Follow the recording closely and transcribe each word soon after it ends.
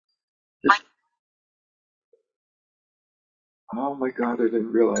Oh my God, I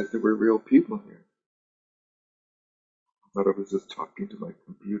didn't realize there were real people here. I thought I was just talking to my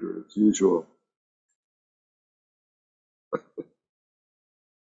computer as usual.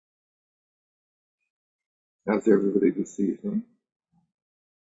 How's everybody this evening?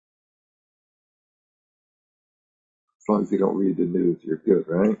 As long as you don't read the news, you're good,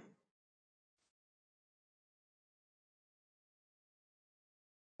 right?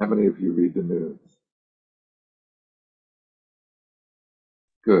 How many of you read the news?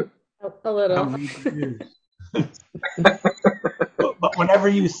 Good. A I don't little. read the news. But whenever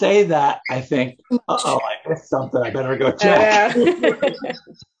you say that, I think, uh-oh, I missed something. I better go check.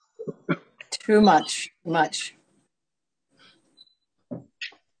 Too much. Too much.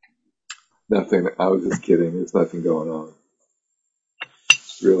 Nothing. I was just kidding. There's nothing going on.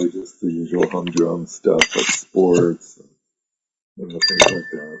 It's really just the usual humdrum stuff like sports and things like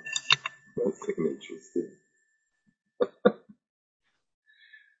that. Nothing interesting.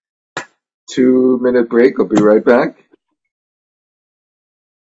 2 minute break. I'll be right back.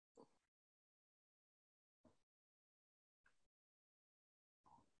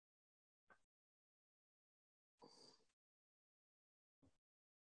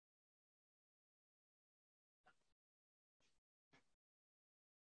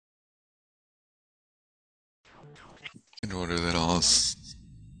 In order that all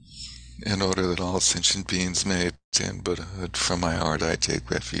in order that all sentient beings may attain Buddhahood, from my heart I take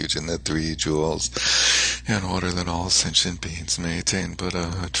refuge in the three jewels. In order that all sentient beings may attain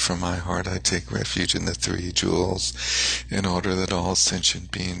Buddhahood, from my heart I take refuge in the three jewels. In order that all sentient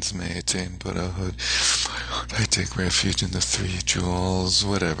beings may attain Buddhahood, from my heart I take refuge in the three jewels.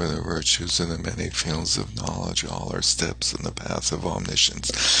 Whatever the virtues of the many fields of knowledge, all are steps in the path of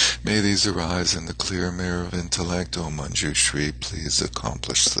omniscience. May these arise in the clear mirror of intellect. O Manjushri, please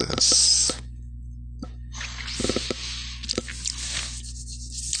accomplish this.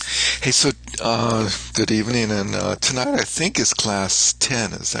 Hey, so good evening, and tonight I think is class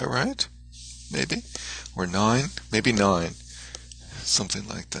 10. Is that right? Maybe, or 9? Maybe 9, something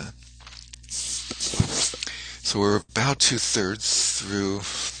like that. So we're about 2/3 through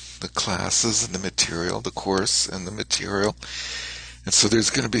the classes and the material, the course and the material. And so there's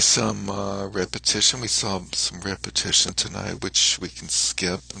going to be some repetition. We saw some repetition tonight, which we can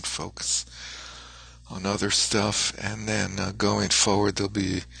skip and focus on other stuff. And then going forward, there'll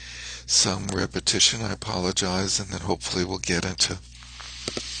be some repetition. I apologize. And then hopefully we'll get into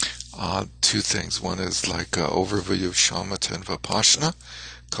two things. One is like an overview of Shamatha and Vipassana,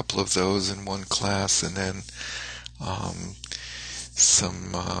 a couple of those in one class, and then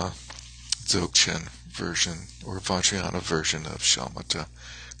some Dzogchen version or Vajrayana version of Shamatha,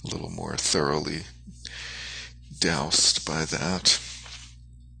 a little more thoroughly doused by that,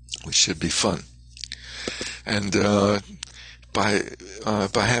 which should be fun. And by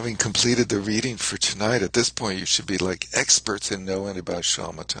having completed the reading for tonight, at this point you should be like experts in knowing about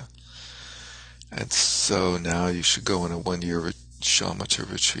shamatha. And so now you should go on a 1-year shamatha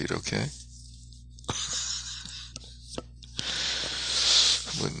retreat, okay?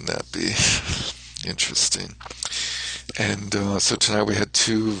 Wouldn't that be interesting? And so tonight we had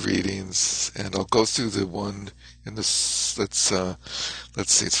 2 readings, and I'll go through the one in this. Let's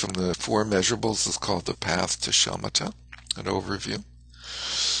see. It's from the Four Measurables. It's called The Path to Shamatha, an overview.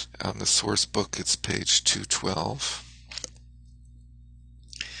 On the source book, it's page 212.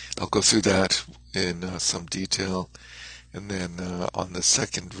 I'll go through that in some detail, and then on the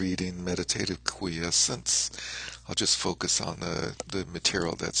second reading, Meditative Quiescence, I'll just focus on the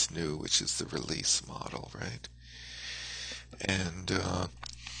material that's new, which is the release model, right? And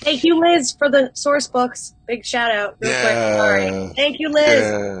Thank you, Liz, for the source books. Big shout out. Real quick. Sorry. Thank you, Liz.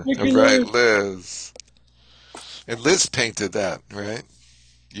 Yeah, Thank you, right, Liz. Liz. And Liz painted that, right?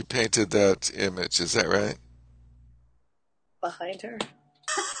 You painted that image, is that right? Behind her.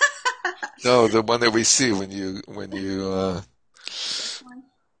 No, the one that we see when you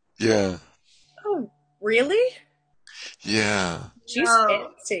yeah. Oh, really? Yeah. She's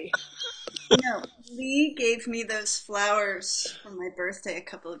fancy. No, Lee gave me those flowers for my birthday a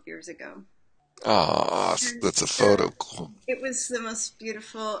couple of years ago. Oh, that's a photo. Cool. It was the most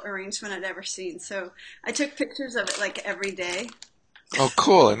beautiful arrangement I'd ever seen. So I took pictures of it like every day. Oh,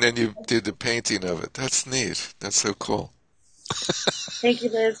 cool. And then you did the painting of it. That's neat. That's so cool. Thank you,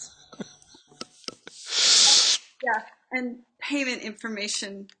 Liz. Yeah, and payment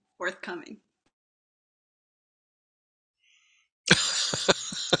information forthcoming.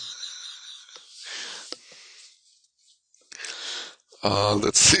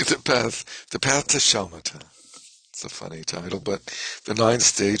 Let's see, the path to shamatha. It's a funny title, but the 9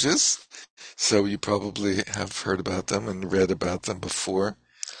 stages. So you probably have heard about them and read about them before.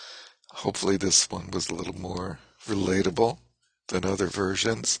 Hopefully this one was a little more relatable than other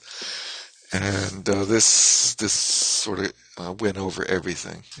versions. And this sort of went over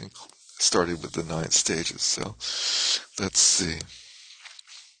everything. It started with the 9 stages. So let's see.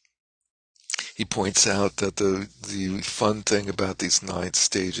 He points out that the fun thing about these 9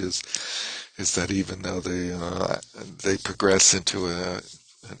 stages is that even though they progress into an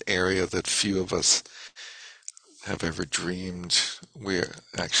area that few of us have ever dreamed we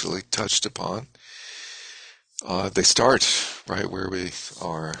actually touched upon, they start right where we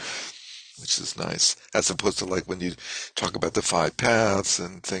are, which is nice, as opposed to like when you talk about the 5 paths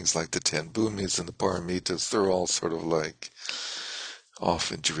and things like the 10 bhumis and the paramitas. They're all sort of like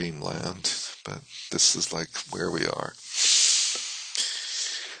off in dreamland, but this is like where we are.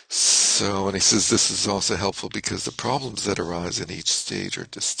 So, and he says this is also helpful because the problems that arise in each stage are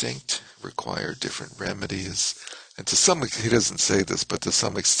distinct, require different remedies, and to some extent, he doesn't say this, but to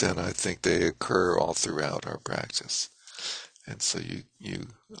some extent I think they occur all throughout our practice. And so you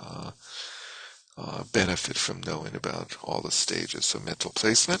benefit from knowing about all the stages. So mental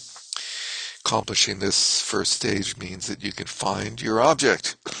placement. Accomplishing this first stage means that you can find your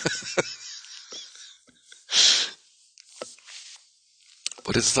object.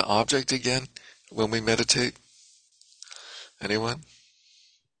 What is the object again when we meditate? Anyone?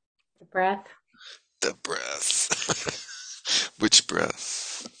 The breath. The breath. Which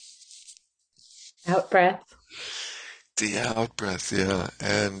breath? Out breath. The out breath, yeah.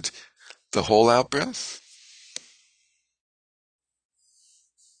 And the whole out breath?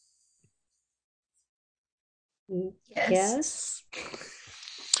 Yes.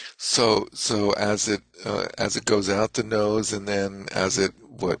 So as it goes out the nose, and then as it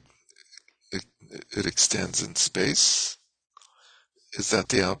extends in space. Is that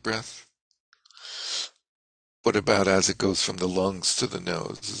the out breath? What about as it goes from the lungs to the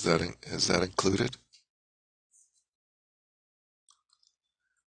nose? Is that included?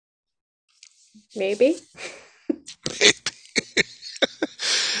 Maybe. Maybe.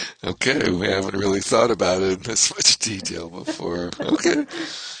 Okay, we haven't really thought about it in this much detail before. Okay,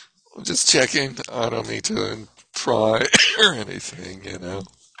 I'm just checking. I don't need to pry or anything, you know.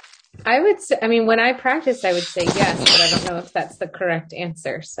 I would say, I mean, when I practice, I would say yes, but I don't know if that's the correct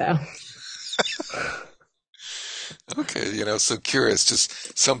answer. So, Okay, you know, so curious.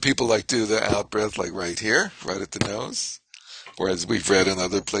 Just some people like do the out breath like right here, right at the nose. Whereas we've read in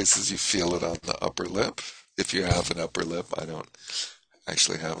other places you feel it on the upper lip. If you have an upper lip, I don't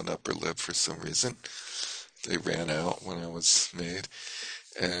actually have an upper lip for some reason. They ran out when I was made.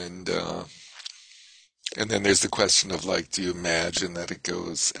 And then there's the question of like, do you imagine that it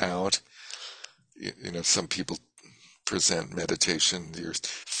goes out? You know, some people present meditation, you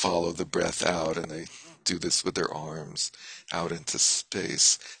follow the breath out, and they do this with their arms out into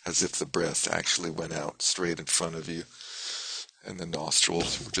space as if the breath actually went out straight in front of you. And the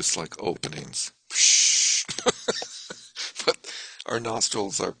nostrils were just like openings. But our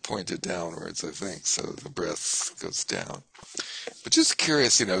nostrils are pointed downwards, I think, so the breath goes down. But just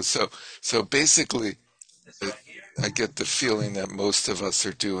curious, you know, so basically, I get the feeling that most of us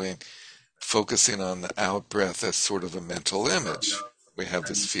are focusing on the out breath as sort of a mental image. We have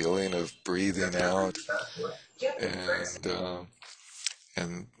this feeling of breathing out,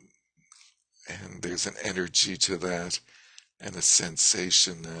 and and there's an energy to that, and a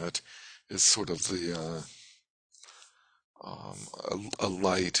sensation that is sort of a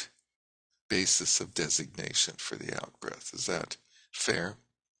light basis of designation for the out breath. Is that fair?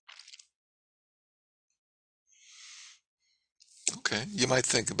 Okay. You might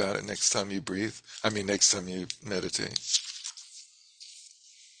think about it next time you breathe. Next time you meditate.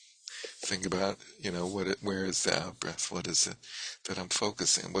 Think about, you know, where is the out breath? What is it that I'm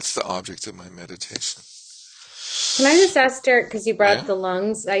focusing? What's the object of my meditation? can I just ask Derek, because you brought Yeah. up the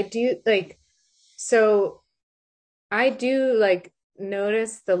lungs? I do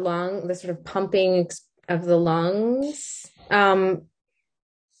notice the sort of pumping of the lungs.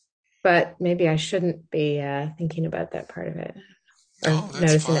 But maybe I shouldn't be thinking about that part of it, or Oh, that's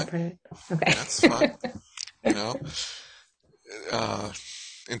noticing fine. that part of it. Okay. That's fine. You know,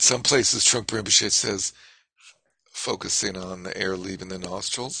 in some places, Trungpa Rinpoche says focusing on the air leaving the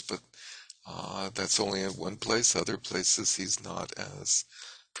nostrils, but that's only in one place. Other places, he's not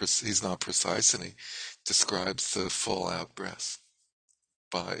precise, and he describes the full out breath,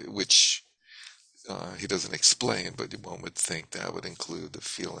 by which he doesn't explain, but one would think that would include the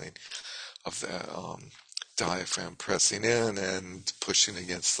feeling of the diaphragm pressing in and pushing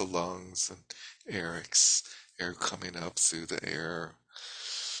against the lungs, and air coming up through the air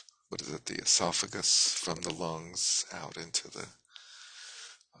what is it, the esophagus from the lungs out into the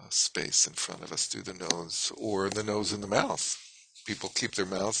space in front of us through the nose, or the nose and the mouth. People keep their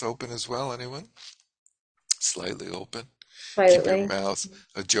mouths open as well, anyone? Slightly open. Keep your Slightly. mouth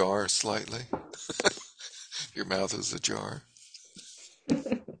ajar slightly. Your mouth is ajar.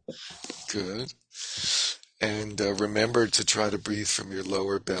 Good. And remember to try to breathe from your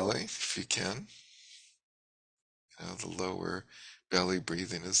lower belly if you can. The lower belly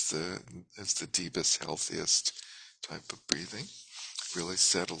breathing is the deepest, healthiest type of breathing. Really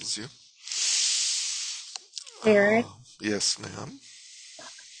settles you. Eric, Yes, ma'am.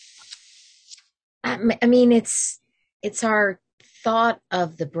 I mean, it's our thought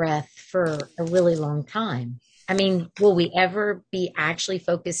of the breath for a really long time. I mean, will we ever be actually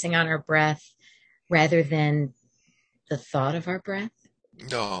focusing on our breath rather than the thought of our breath?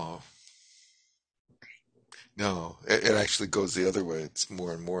 No, no. It actually goes the other way. It's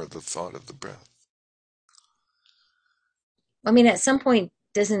more and more the thought of the breath. I mean, at some point,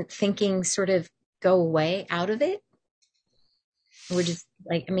 doesn't thinking sort of go away out of it? We're just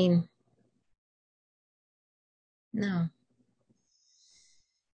like, I mean, no.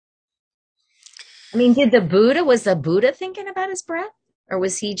 I mean, was the Buddha thinking about his breath? Or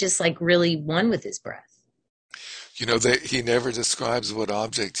was he just like really one with his breath? You know, he never describes what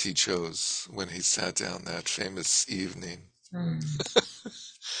object he chose when he sat down that famous evening. Hmm.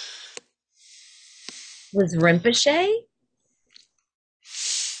 Was Rinpoche?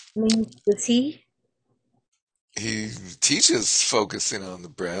 I mean, was he? He teaches focusing on the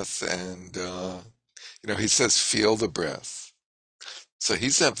breath, and he says feel the breath. So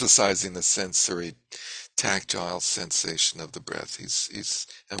he's emphasizing the sensory, tactile sensation of the breath. He's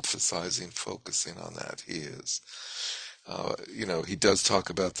emphasizing focusing on that. He is. He does talk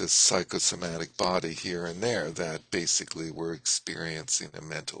about this psychosomatic body here and there, that basically we're experiencing a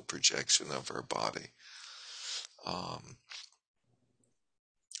mental projection of our body.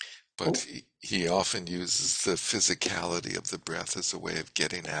 But he often uses the physicality of the breath as a way of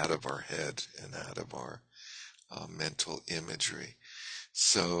getting out of our head and out of our mental imagery.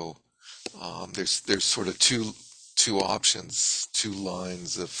 So there's sort of two options, two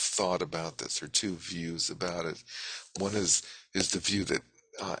lines of thought about this, or two views about it. One is the view that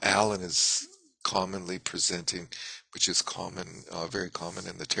Alan is commonly presenting, which is very common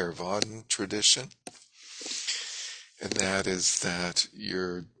in the Theravadan tradition, and that is that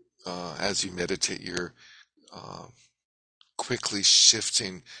as you meditate, you're quickly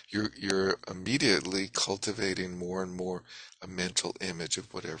shifting. You're immediately cultivating more and more a mental image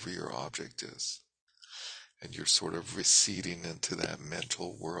of whatever your object is, and you're sort of receding into that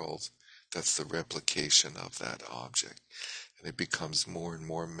mental world. That's the replication of that object, and it becomes more and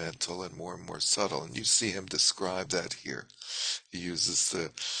more mental and more subtle. And you see him describe that here. He uses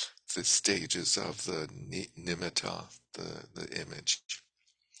the stages of the nimitta, the image.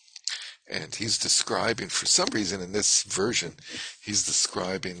 And he's describing, for some reason in this version, he's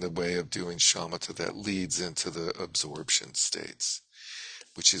describing the way of doing shamatha that leads into the absorption states,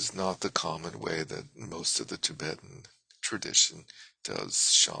 which is not the common way that most of the Tibetan tradition does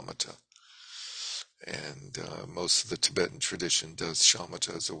shamatha. And most of the Tibetan tradition does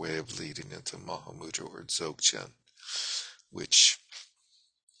shamatha as a way of leading into Mahamudra or Dzogchen, which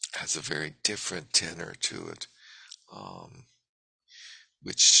has a very different tenor to it.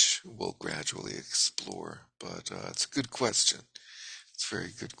 Which we'll gradually explore. But it's a good question. It's a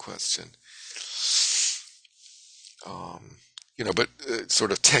very good question. But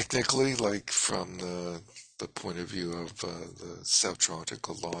sort of technically, like from the point of view of the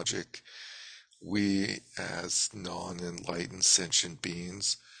Sautrantika logic, we as non-enlightened sentient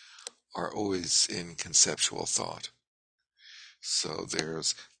beings are always in conceptual thought. So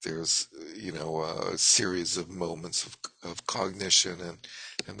there's a series of moments of cognition,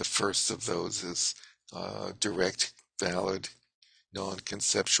 and the first of those is direct, valid,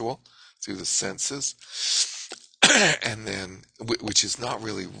 non-conceptual through the senses, and then which is not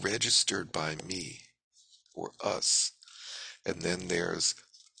really registered by me or us. And then there's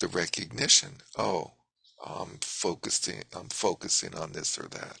the recognition. Oh, I'm focusing on this or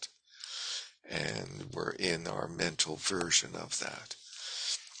that, and we're in our mental version of that.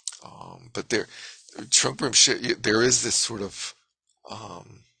 But Trungpa Rinpoche, there is this sort of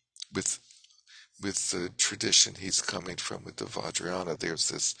with the tradition he's coming from, with the Vajrayana, there's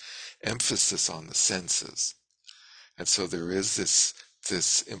this emphasis on the senses, and so there is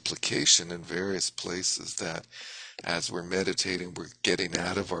this implication in various places that as we're meditating, we're getting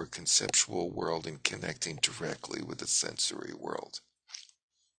out of our conceptual world and connecting directly with the sensory world.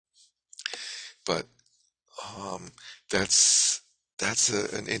 But that's that's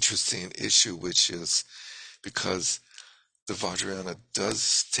an interesting issue, which is because the Vajrayana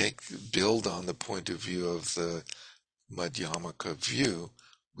does build on the point of view of the Madhyamaka view,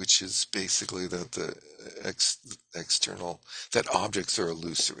 which is basically that the external, that objects are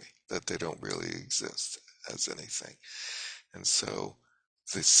illusory, that they don't really exist as anything. And so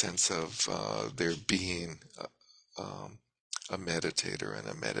the sense of there being a meditator and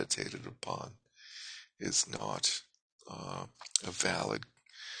a meditated upon is not a valid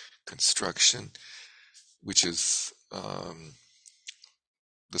construction, which is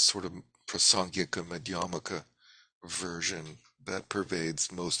the sort of Prasangika Madhyamaka version that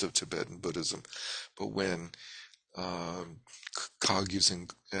pervades most of Tibetan Buddhism. But when Kagyus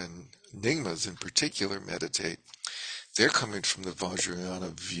and Nyingmas in particular meditate, they're coming from the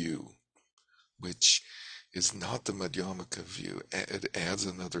Vajrayana view, which is not the Madhyamaka view. It adds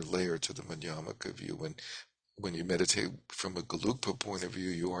another layer to the Madhyamaka view. When you meditate from a Gelugpa point of view,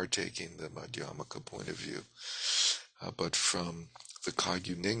 you are taking the Madhyamaka point of view. But from the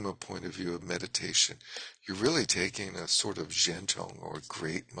Kagyu Nyingma point of view of meditation, you're really taking a sort of Zhentong or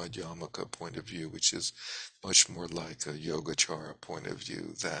great Madhyamaka point of view, which is much more like a Yogacara point of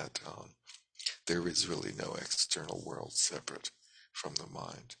view, that there is really no external world separate from the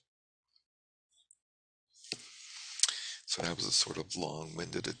mind. So that was a sort of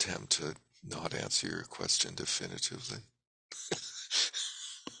long-winded attempt to not answer your question definitively.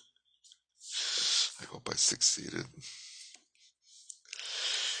 I hope I succeeded.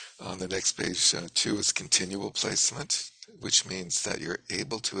 On the next page, 2 is continual placement, which means that you're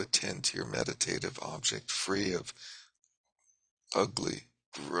able to attend to your meditative object free of ugly,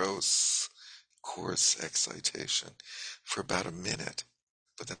 gross, coarse excitation for about a minute,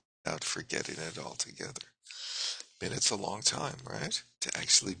 without forgetting it altogether. Minute's a long time, right? To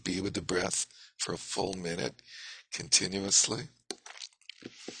actually be with the breath for a full minute continuously.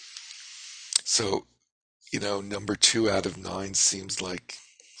 So, number 2 out of 9 seems like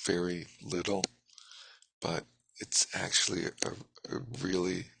very little, but it's actually a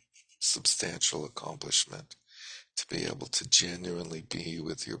really substantial accomplishment to be able to genuinely be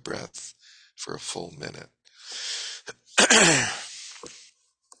with your breath for a full minute.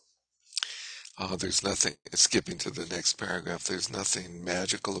 There's nothing, skipping to the next paragraph, there's nothing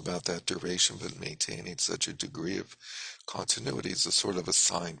magical about that duration, but maintaining such a degree of continuity is a sort of a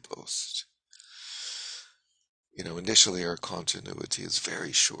signpost. Initially our continuity is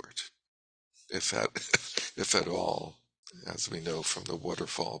very short, if at all, as we know from the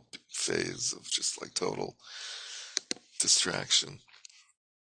waterfall phase of just like total distraction.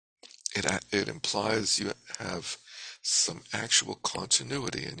 It implies you have some actual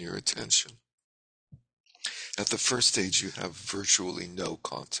continuity in your attention. At the first stage, you have virtually no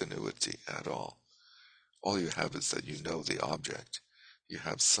continuity at all. All you have is that you know the object. You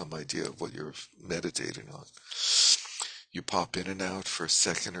have some idea of what you're meditating on. You pop in and out for a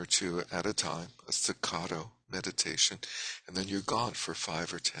second or two at a time, a staccato meditation, and then you're gone for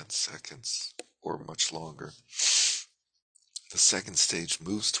 5 or 10 seconds, or much longer. The second stage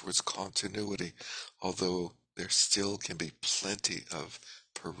moves towards continuity, although there still can be plenty of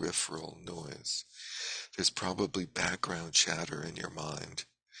peripheral noise. There's probably background chatter in your mind,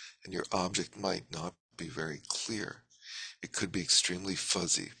 and your object might not be very clear. It could be extremely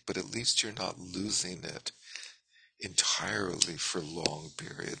fuzzy, but at least you're not losing it entirely for long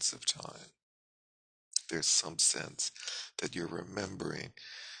periods of time. There's some sense that you're remembering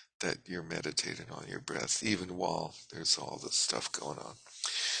that you're meditating on your breath, even while there's all this stuff going on.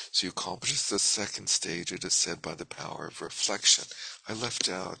 So you accomplish the second stage, it is said, by the power of reflection. I left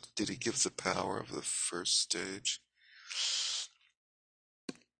out, did he give the power of the first stage?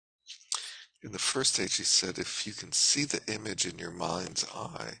 In the first stage, he said, if you can see the image in your mind's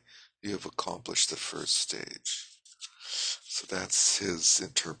eye, you have accomplished the first stage. So that's his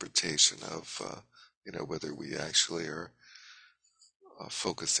interpretation of, whether we actually are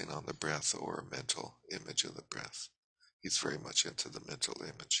focusing on the breath or a mental image of the breath. He's very much into the mental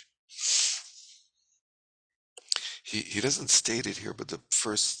image. He doesn't state it here, but the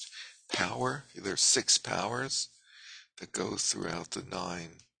first power, there's 6 powers that go throughout the 9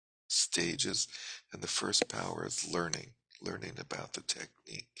 stages, and the first power is learning about the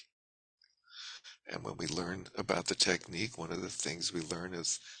technique. And when we learn about the technique, one of the things we learn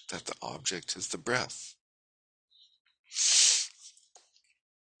is that the object is the breath.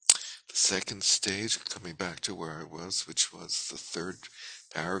 The second stage, coming back to where I was, which was the 3rd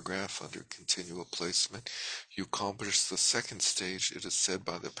paragraph under continual placement, you accomplish the second stage, it is said,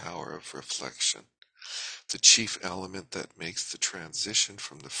 by the power of reflection. The chief element that makes the transition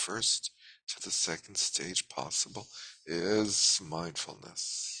from the first to the second stage possible is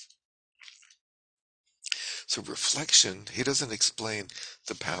mindfulness. So reflection, he doesn't explain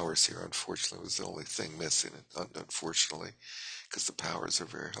the powers here. Unfortunately, it was the only thing missing. Unfortunately, because the powers are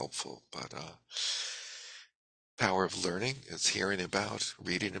very helpful. But power of learning is hearing about,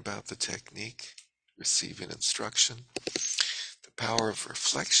 reading about the technique, receiving instruction. The power of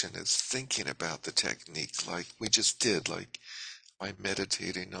reflection is thinking about the technique, like we just did. Like, am I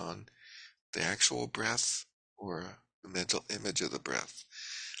meditating on the actual breath or the mental image of the breath?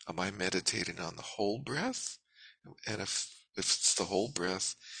 Am I meditating on the whole breath? And if it's the whole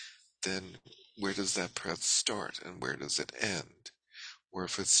breath, then where does that breath start and where does it end? Or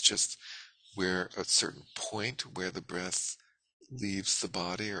if it's just where a certain point where the breath leaves the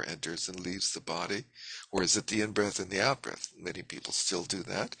body or enters and leaves the body, or is it the in-breath and the out-breath? Many people still do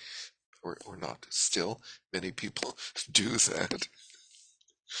that, or not still. Many people do that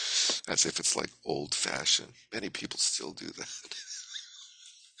as if it's like old-fashioned. Many people still do that,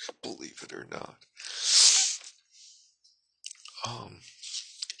 believe it or not. Um,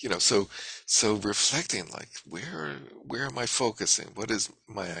 so reflecting, like, where am I focusing? What is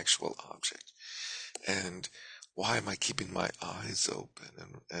my actual object? And why am I keeping my eyes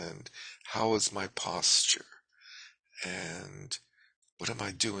open? And how is my posture? And what am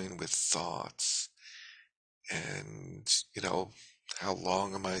I doing with thoughts? And, how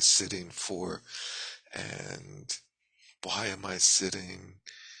long am I sitting for? And why am I sitting?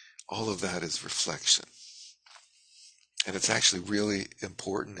 All of that is reflection. And it's actually really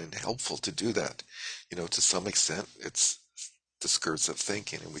important and helpful to do that. To some extent, it's discursive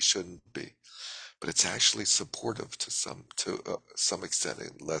thinking, and we shouldn't be. But it's actually supportive to some extent,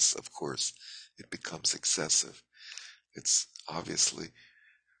 unless, of course, it becomes excessive. It's obviously,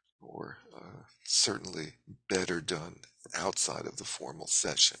 or certainly, better done outside of the formal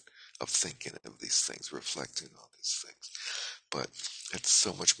session of thinking of these things, reflecting on these things. But it's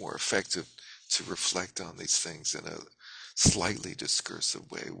so much more effective to reflect on these things in a slightly discursive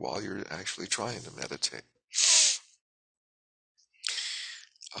way while you're actually trying to meditate.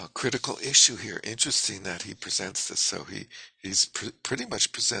 A critical issue here. Interesting that he presents this. So he's pretty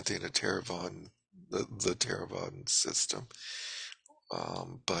much presenting a Theravada, the Theravada system,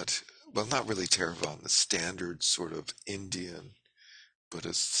 but well, not really Theravada, the standard sort of Indian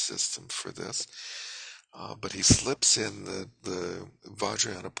Buddhist system for this. But he slips in the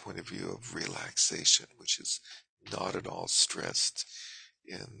Vajrayana point of view of relaxation, which is not at all stressed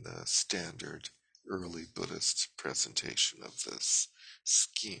in the standard early Buddhist presentation of this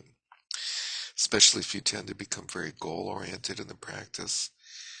scheme. Especially if you tend to become very goal-oriented in the practice.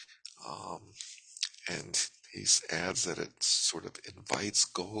 And he adds that it sort of invites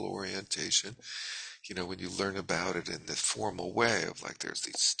goal orientation. When you learn about it in the formal way of, like, there's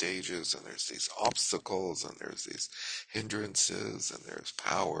these stages and there's these obstacles and there's these hindrances and there's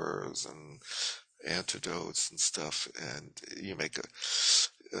powers and antidotes and stuff, and you make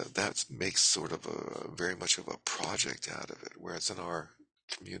that makes sort of a very much of a project out of it. Whereas in our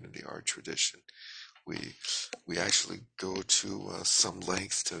community, our tradition, we actually go to some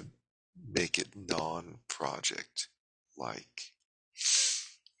length to make it non-project like.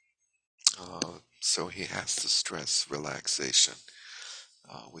 So he has to stress relaxation,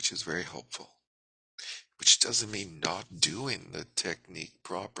 which is very helpful. Which doesn't mean not doing the technique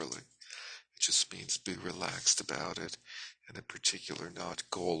properly. It just means be relaxed about it, and in particular not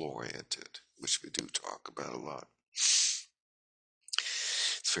goal-oriented, which we do talk about a lot.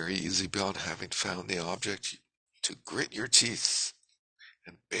 It's very easy beyond having found the object to grit your teeth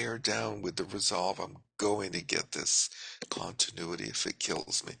and bear down with the resolve, I'm going to get this continuity if it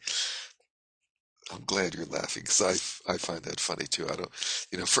kills me. I'm glad you're laughing, because I find that funny too. I don't,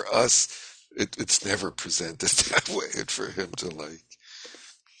 for us, it's never presented that way, and for him to, like,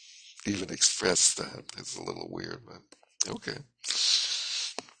 even express that is a little weird, but okay.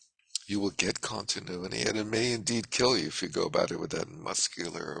 You will get continuity, and it may indeed kill you if you go about it with that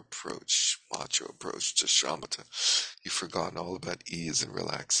muscular approach, macho approach to shamatha. You've forgotten all about ease and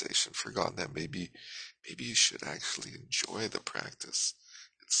relaxation, forgotten that maybe you should actually enjoy the practice.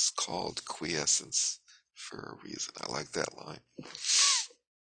 It's called quiescence for a reason. I like that line.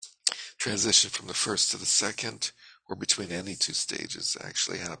 Transition from the first to the second, or between any two stages,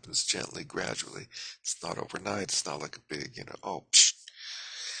 actually happens gently, gradually. It's not overnight. It's not like a big,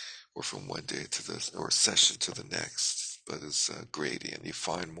 or from one day to the, or session to the next, but it's a gradient. You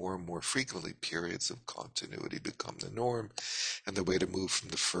find more and more frequently periods of continuity become the norm, and the way to move from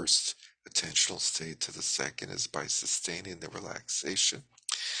the first attentional state to the second is by sustaining the relaxation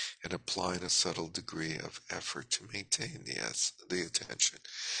and applying a subtle degree of effort to maintain the attention.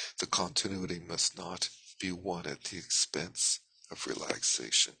 The continuity must not be won at the expense of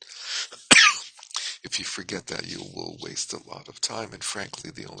relaxation. If you forget that, you will waste a lot of time. And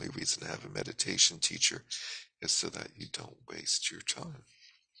frankly, the only reason to have a meditation teacher is so that you don't waste your time.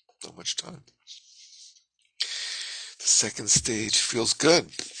 So much time. The second stage feels good.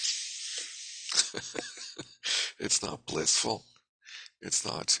 It's not blissful. It's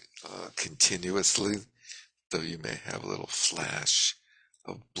not continuously, though you may have a little flash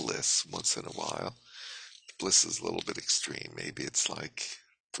of bliss once in a while. Bliss is a little bit extreme. Maybe it's like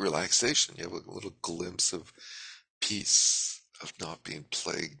relaxation. You have a little glimpse of peace, of not being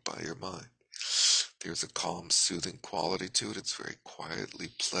plagued by your mind. There's a calm, soothing quality to it. It's very quietly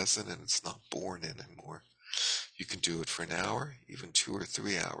pleasant, and it's not boring anymore. You can do it for an hour, even 2 or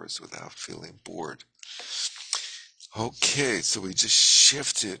 3 hours without feeling bored. Okay, so we just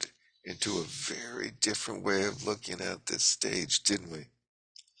shifted into a very different way of looking at this stage, didn't we?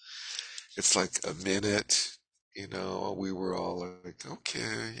 It's like a minute, we were all like,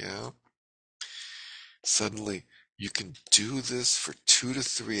 okay, yeah. Suddenly, you can do this for 2 to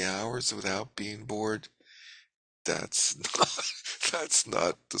 3 hours without being bored. That's that's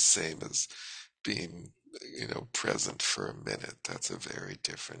not the same as being, present for a minute. That's a very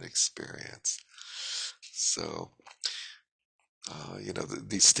different experience. So,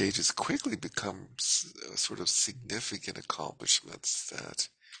 these stages quickly become sort of significant accomplishments that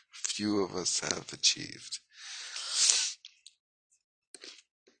few of us have achieved.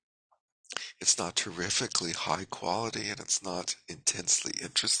 It's not terrifically high quality and it's not intensely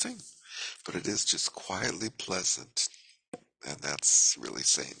interesting, but it is just quietly pleasant. And that's really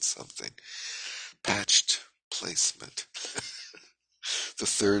saying something. Patched placement. The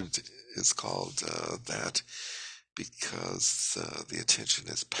third is called that because the attention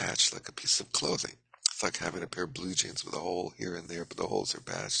is patched like a piece of clothing. It's like having a pair of blue jeans with a hole here and there, but the holes are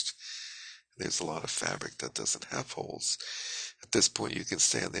patched. There's a lot of fabric that doesn't have holes. At this point, you can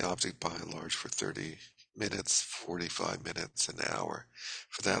stay on the object by and large for 30 minutes, 45 minutes, an hour.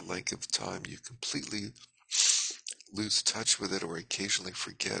 For that length of time, you completely lose touch with it or occasionally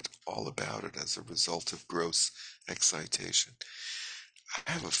forget all about it as a result of gross excitation.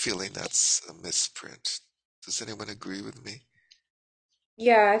 I have a feeling that's a misprint. Does anyone agree with me?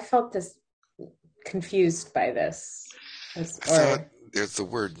 Yeah, I felt this confused by this. I thought Or there's the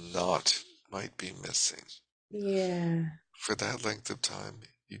word not might be missing. yeah. For that length of time,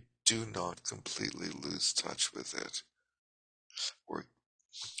 you do not completely lose touch with it. Or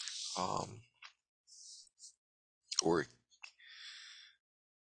um or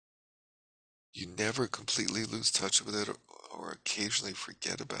you never completely lose touch with it or occasionally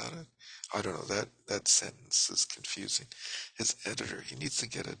forget about it. I don't know, that sentence is confusing. His editor, he needs to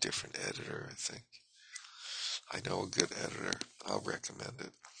get a different editor, I think. I know a good editor. I'll recommend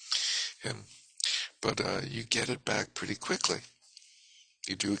it. Him. But you get it back pretty quickly.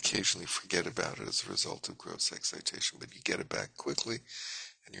 You do occasionally forget about it as a result of gross excitation, but you get it back quickly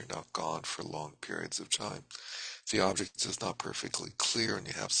and you're not gone for long periods of time. The object is not perfectly clear and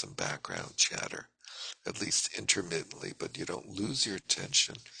you have some background chatter, at least intermittently, but you don't lose your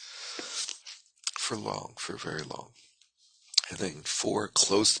attention for very long. And then 4,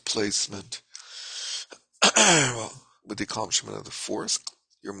 close placement. Well, with the accomplishment of the fourth,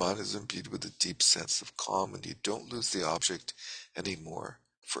 your mind is imbued with a deep sense of calm and you don't lose the object anymore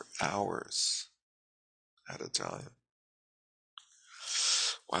for hours at a time.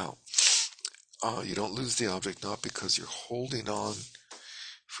 Wow. You don't lose the object not because you're holding on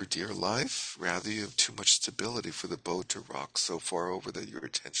for dear life, rather you have too much stability for the boat to rock so far over that your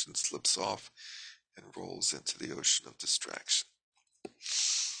attention slips off and rolls into the ocean of distraction.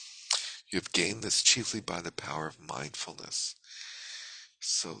 You have gained this chiefly by the power of mindfulness.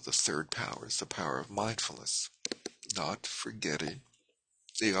 So the third power is the power of mindfulness, not forgetting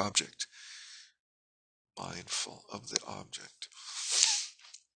the object, mindful of the object.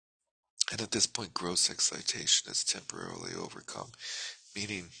 And at this point, gross excitation is temporarily overcome,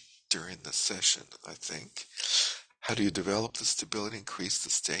 meaning during the session, I think. How do you develop the stability, increase the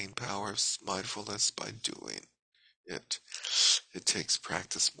staying power of mindfulness? By doing it. It takes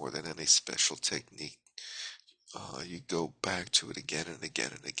practice more than any special technique. You go back to it again and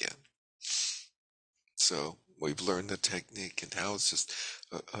again and again. So we've learned the technique, and now it's just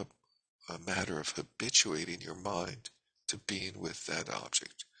a matter of habituating your mind to being with that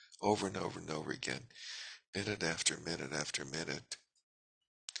object over and over and over again, minute after minute after minute,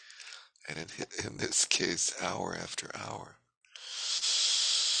 and in this case, hour after hour.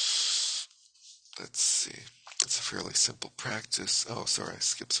 Let's see. It's a fairly simple practice. Oh, sorry, I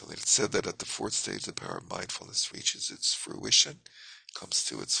skipped something. It said that at the fourth stage, the power of mindfulness reaches its fruition, comes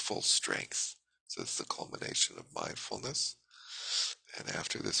to its full strength. So it's the culmination of mindfulness. And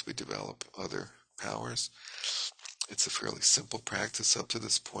after this, we develop other powers. It's a fairly simple practice up to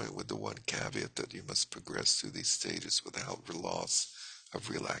this point, with the one caveat that you must progress through these stages without loss of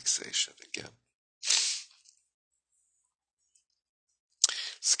relaxation again.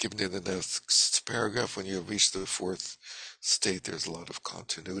 Skipping to the next paragraph, when you have reached the fourth state, there's a lot of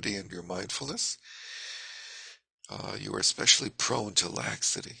continuity in your mindfulness. You are especially prone to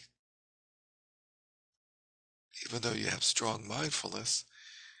laxity. Even though you have strong mindfulness,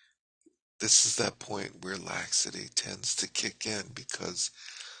 this is that point where laxity tends to kick in because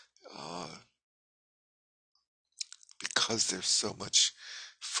there's so much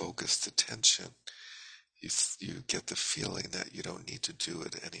focused attention. You get the feeling that you don't need to do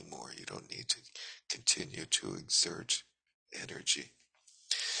it anymore. You don't need to continue to exert energy.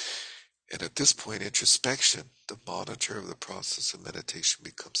 And at this point, introspection, the monitor of the process of meditation,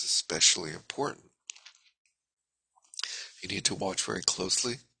 becomes especially important. You need to watch very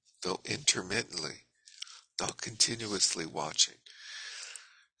closely, though intermittently, not continuously watching.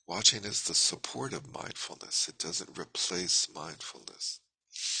 Watching is the support of mindfulness. It doesn't replace mindfulness.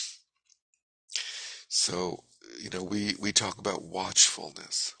 So, we talk about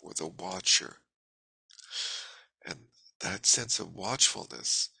watchfulness, or the watcher. And that sense of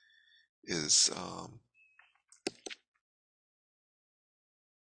watchfulness is,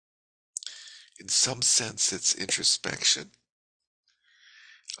 in some sense, it's introspection.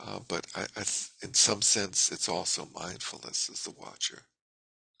 But in some sense, it's also mindfulness as the watcher.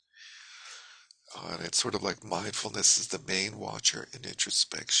 And it's sort of like mindfulness is the main watcher, and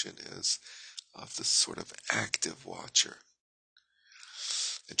introspection is of the sort of active watcher.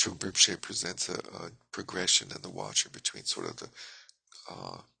 And Trungpa Rinpoche presents a progression in the watcher between sort of the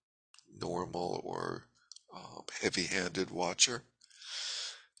normal or heavy-handed watcher,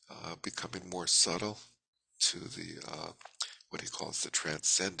 becoming more subtle, to the what he calls the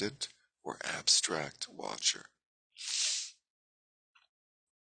transcendent or abstract watcher.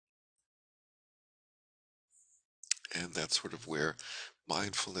 And that's sort of where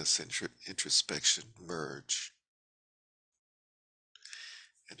mindfulness and introspection merge.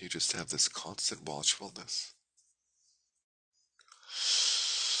 And you just have this constant watchfulness.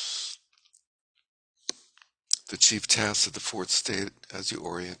 The chief task of the fourth state, as you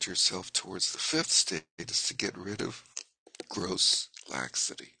orient yourself towards the fifth state, is to get rid of gross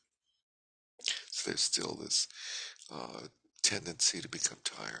laxity. So there's still this tendency to become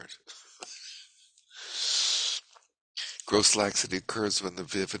tired. Gross laxity occurs when the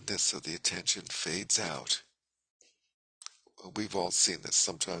vividness of the attention fades out. We've all seen this.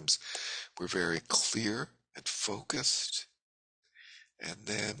 Sometimes we're very clear and focused, and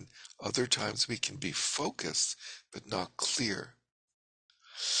then other times we can be focused but not clear.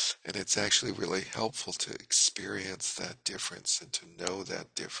 And it's actually really helpful to experience that difference and to know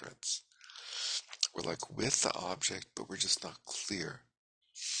that difference. We're like with the object, but we're just not clear.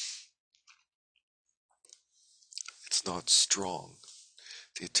 It's not strong.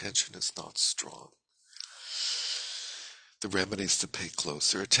 The attention is not strong. The remedy is to pay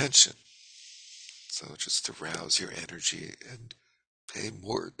closer attention. So just to rouse your energy and pay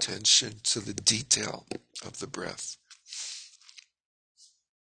more attention to the detail of the breath,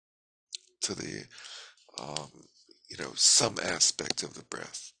 to the some aspect of the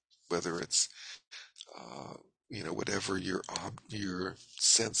breath, whether it's whatever your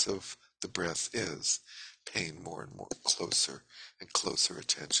sense of the breath is, paying more and more closer and closer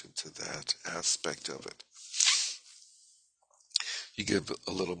attention to that aspect of it. You give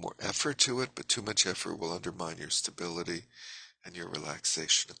a little more effort to it, but too much effort will undermine your stability and your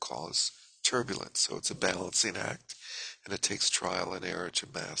relaxation and cause turbulence. So it's a balancing act, and it takes trial and error to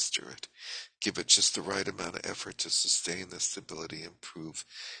master it. Give it just the right amount of effort to sustain the stability, improve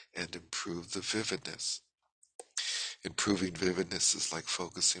the vividness. Improving vividness is like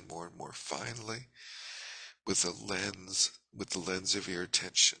focusing more and more finely with the lens of your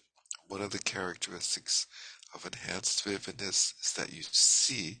attention. One of the characteristics of enhanced vividness is that you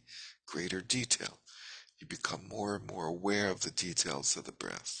see greater detail. You become more and more aware of the details of the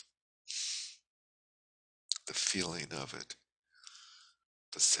breath, the feeling of it,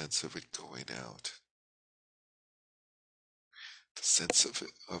 the sense of it going out, the sense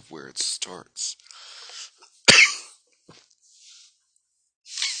of where it starts.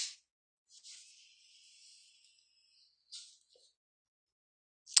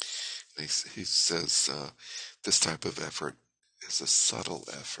 He says this type of effort is a subtle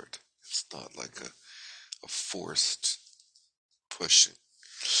effort. It's not like a forced pushing.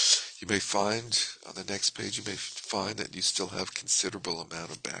 You may find, on the next page, that you still have considerable amount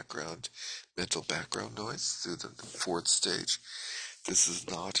of background mental background noise through the fourth stage. This is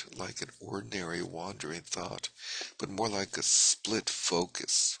not like an ordinary wandering thought, but more like a split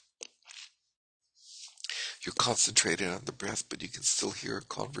focus. You're concentrating on the breath, but you can still hear a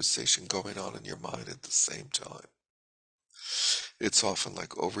conversation going on in your mind at the same time. It's often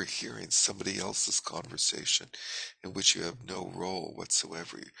like overhearing somebody else's conversation in which you have no role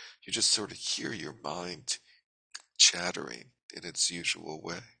whatsoever. You just sort of hear your mind chattering in its usual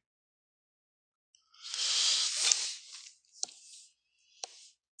way.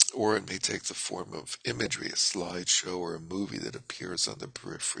 Or it may take the form of imagery, a slideshow or a movie that appears on the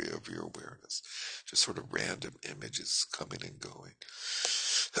periphery of your awareness. Just sort of random images coming and going.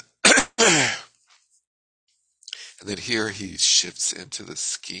 And then here he shifts into the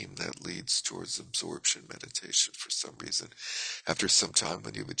scheme that leads towards absorption meditation for some reason. After some time,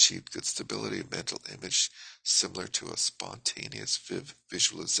 when you've achieved good stability, a mental image similar to a spontaneous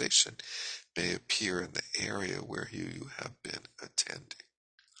visualization may appear in the area where you have been attending.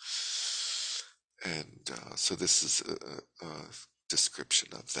 And so this is a description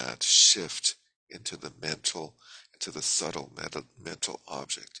of that shift into the subtle mental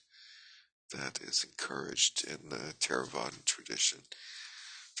object that is encouraged in the Theravadan tradition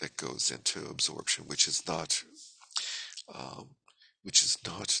that goes into absorption, which is not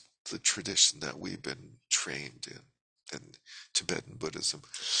the tradition that we've been trained in Tibetan Buddhism.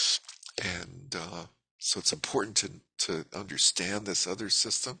 And so it's important to understand this other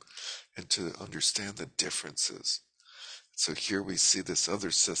system and to understand the differences. So here we see this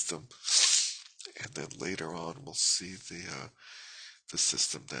other system, and then later on we'll see the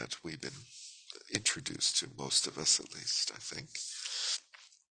system that we've been introduced to, most of us at least, I think.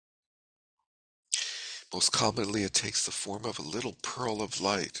 Most commonly it takes the form of a little pearl of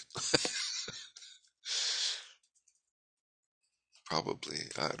light. Probably,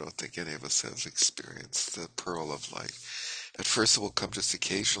 I don't think any of us have experienced the pearl of light. At first it will come just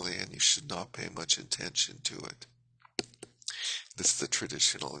occasionally, and you should not pay much attention to it. This is the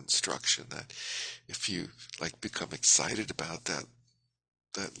traditional instruction that if you become excited about that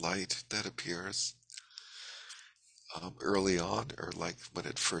light that appears early on, or like when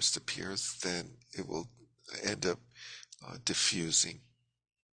it first appears, then it will end up diffusing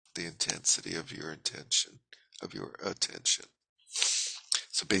the intensity of your attention.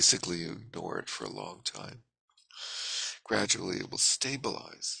 So basically you ignore it for a long time. Gradually it will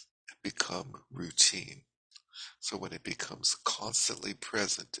stabilize and become routine. So when it becomes constantly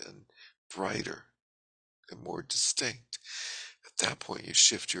present and brighter and more distinct, at that point you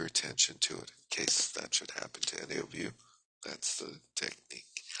shift your attention to it, in case that should happen to any of you. That's the technique.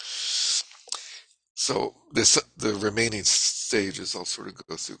 So the remaining stages I'll sort of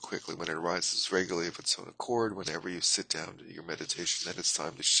go through quickly. When it arises regularly of its own accord, whenever you sit down to your meditation, then it's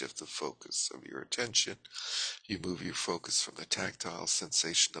time to shift the focus of your attention. You move your focus from the tactile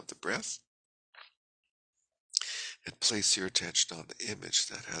sensation of the breath and place your attention on the image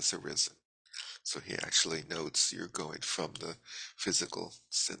that has arisen. So he actually notes you're going from the physical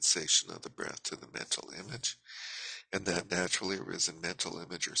sensation of the breath to the mental image, and that naturally arisen mental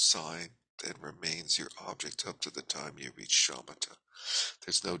image or sign then remains your object up to the time you reach shamatha.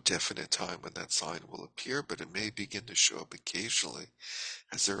 There's no definite time when that sign will appear, but it may begin to show up occasionally,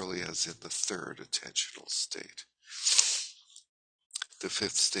 as early as in the third attentional state. The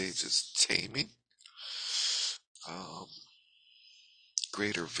fifth stage is taming.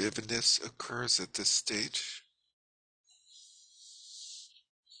 Greater vividness occurs at this stage.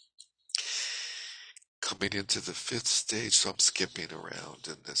 Coming into the fifth stage, so I'm skipping around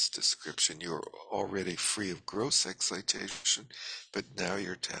in this description. You're already free of gross excitation, but now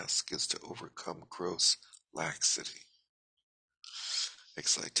your task is to overcome gross laxity.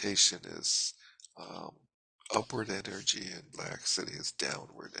 Excitation is upward energy, and laxity is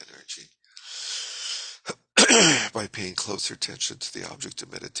downward energy. By paying closer attention to the object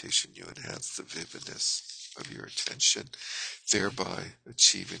of meditation, you enhance the vividness of your attention, thereby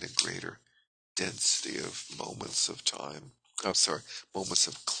achieving a greater density of moments of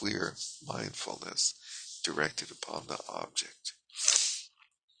clear mindfulness directed upon the object.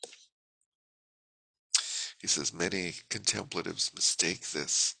 He says many contemplatives mistake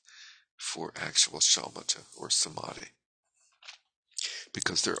this for actual shamatha or samadhi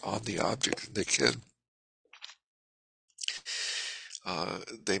because they're on the object and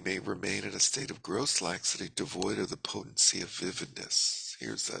they may remain in a state of gross laxity devoid of the potency of vividness.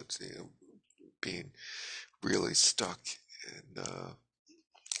 Here's that, being really stuck in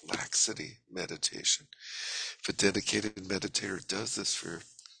laxity meditation. If a dedicated meditator does this for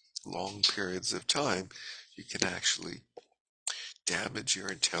long periods of time, you can actually damage your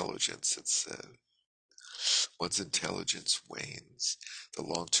intelligence, it said. One's intelligence wanes. The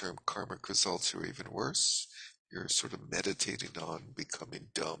long-term karmic results are even worse. You're sort of meditating on becoming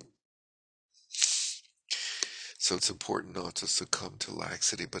dumb. So it's important not to succumb to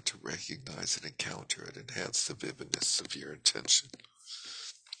laxity, but to recognize and encounter it, enhance the vividness of your intention.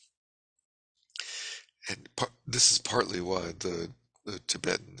 And this is partly why the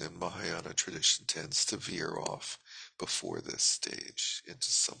Tibetan and Mahayana tradition tends to veer off before this stage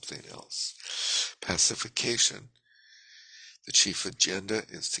into something else. Pacification. The chief agenda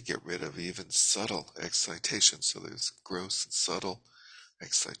is to get rid of even subtle excitation. So there's gross and subtle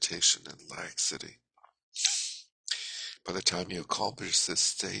excitation and laxity. By the time you accomplish this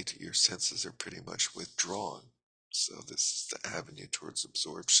state, your senses are pretty much withdrawn. So this is the avenue towards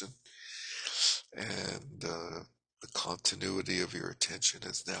absorption. And the continuity of your attention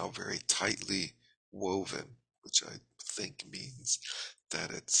is now very tightly woven, which I think means that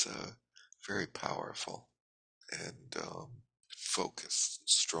it's very powerful and focused,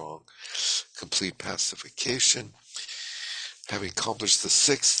 strong. Complete pacification. Having accomplished the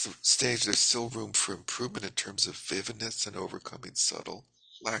sixth stage, there's still room for improvement in terms of vividness and overcoming subtle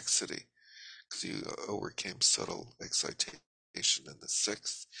laxity, because you overcame subtle excitation in the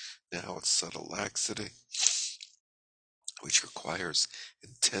sixth. Now it's subtle laxity, which requires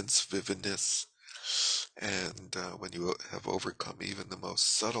intense vividness. And when you have overcome even the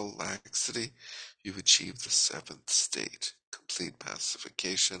most subtle laxity, you've achieved the seventh state, complete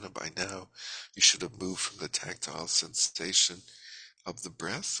pacification. And by now, you should have moved from the tactile sensation of the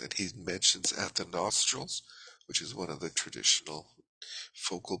breath. And he mentions at the nostrils, which is one of the traditional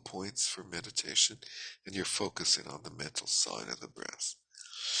focal points for meditation. And you're focusing on the mental side of the breath.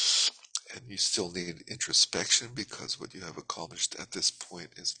 And you still need introspection, because what you have accomplished at this point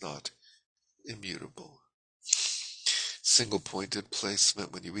is not immutable. Single pointed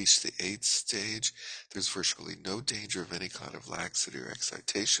placement. When you reach the eighth stage, there's virtually no danger of any kind of laxity or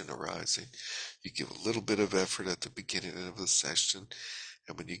excitation arising. You give a little bit of effort at the beginning of the session,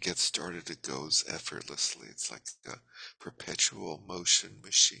 and when you get started, it goes effortlessly. It's like a perpetual motion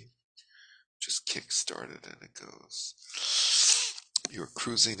machine. Just kick started and it goes. You're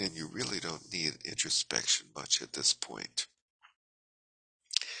cruising, and you really don't need introspection much at this point.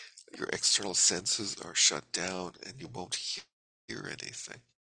 Your external senses are shut down, and you won't hear anything.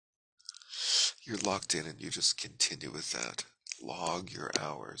 You're locked in, and you just continue with that. Log your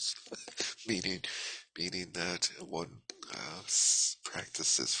hours, meaning that one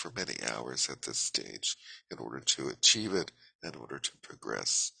practices for many hours at this stage in order to achieve it, in order to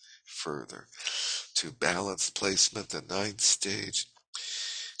progress further. To balance placement, the ninth stage,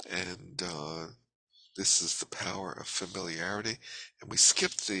 and this is the power of familiarity. And we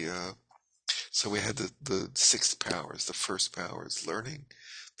skipped so we had the six powers. The first power is learning.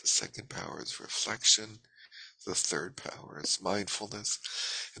 The second power is reflection. The third power is mindfulness.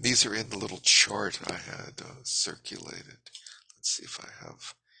 And these are in the little chart I had circulated. Let's see if I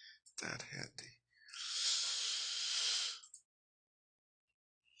have that handy.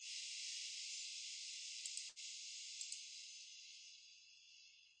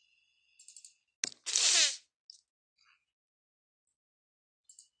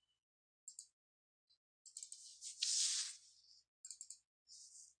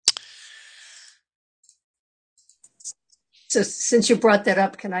 So since you brought that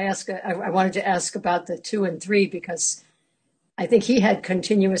up, can I ask, I wanted to ask about the 2 and 3, because I think he had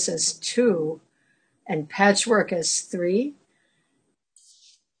continuous as 2 and patchwork as 3.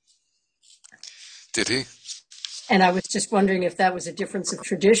 Did he? And I was just wondering if that was a difference of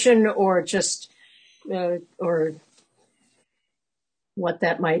tradition or just, or what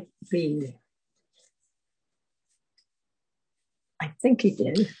that might be. I think he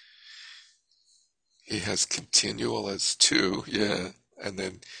did. He has continual as 2, yeah, and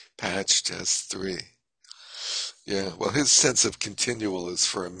then patched as 3. Yeah, well, his sense of continual is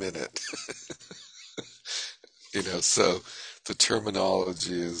for a minute. So the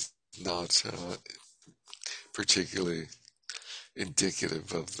terminology is not particularly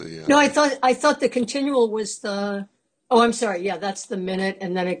indicative of the... No, I thought the continual was the, oh, I'm sorry. Yeah, that's the minute.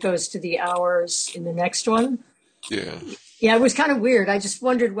 And then it goes to the hours in the next one. Yeah. Yeah, it was kind of weird. I just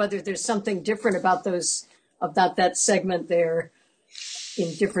wondered whether there's something different about that segment there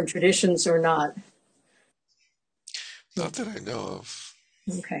in different traditions or not. Not that I know of.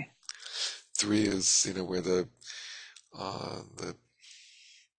 Okay. 3 is, where the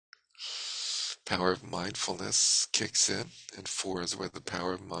power of mindfulness kicks in, and 4 is where the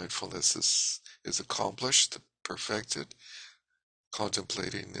power of mindfulness is accomplished, perfected.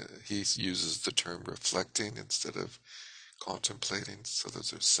 Contemplating, he uses the term reflecting instead of contemplating. So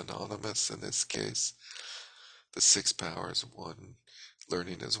those are synonymous in this case. The 6 powers, 1.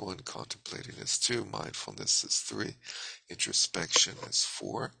 Learning is 1, contemplating is 2, mindfulness is 3, introspection is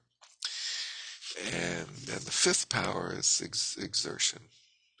 4. And then the 5th power is exertion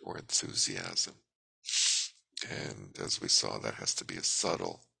or enthusiasm. And as we saw, that has to be a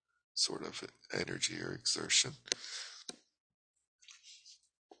subtle sort of energy or exertion.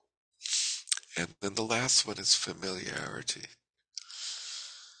 And then the last one is familiarity,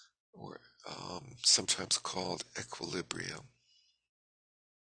 or sometimes called equilibrium,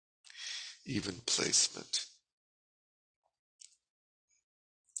 even placement.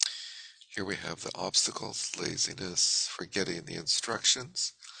 Here we have the obstacles: laziness, forgetting the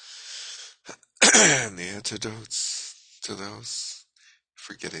instructions, and the antidotes to those.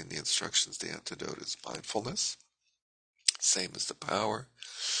 Forgetting the instructions, the antidote is mindfulness, same as the power.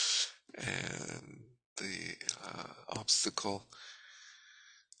 And the obstacle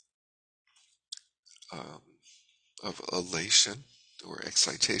of elation or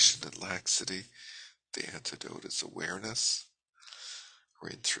excitation and laxity, the antidote is awareness or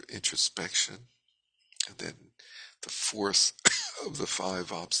introspection. And then the fourth of the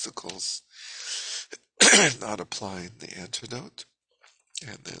 5 obstacles, not applying the antidote.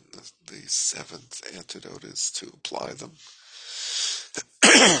 And then the 7th antidote is to apply them.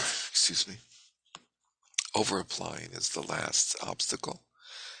 Excuse me. Over-applying is the last obstacle.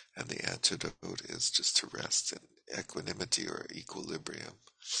 And the antidote is just to rest in equanimity or equilibrium.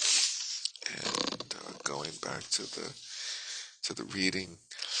 And going back to the reading,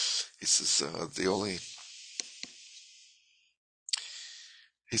 he says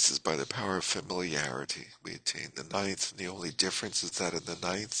he says, by the power of familiarity we attain the 9th, and the only difference is that in the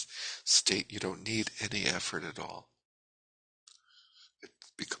 9th state you don't need any effort at all. It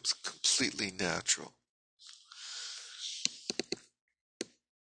becomes completely natural.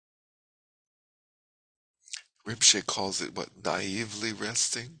 Rinpoche calls it, naively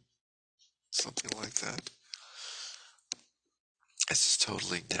resting? Something like that. It's just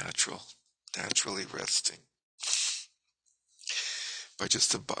totally natural, naturally resting. By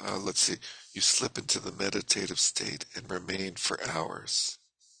just, let's see, you slip into the meditative state and remain for hours.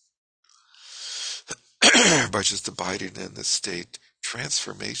 By just abiding in this state,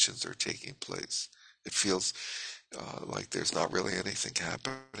 transformations are taking place. It feels like there's not really anything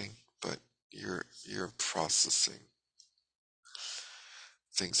happening, but you're processing.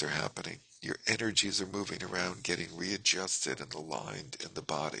 Things are happening. Your energies are moving around, getting readjusted and aligned in the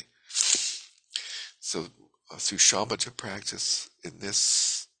body. So through shamatha practice in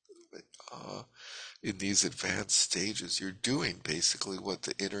these advanced stages, you're doing basically what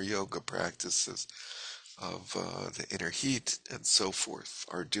the inner yoga practices of the inner heat and so forth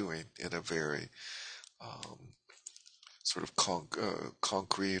are doing in a very sort of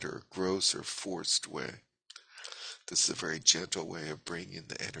concrete or gross or forced way. This is a very gentle way of bringing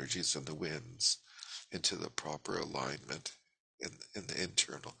the energies and the winds into the proper alignment in the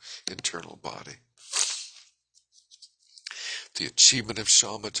internal body. The achievement of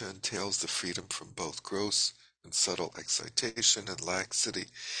shamatha entails the freedom from both gross and subtle excitation and laxity,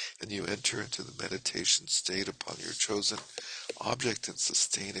 and you enter into the meditation state upon your chosen object and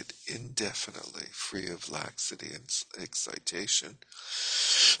sustain it indefinitely, free of laxity and excitation.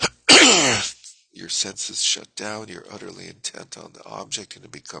 Your senses shut down, you're utterly intent on the object, and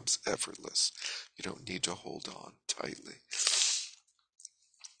it becomes effortless. You don't need to hold on tightly.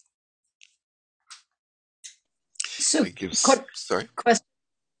 So, Sorry? question.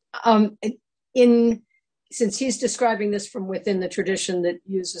 Since he's describing this from within the tradition that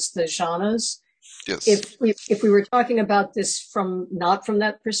uses the jhanas, Yes. if we were talking about this not from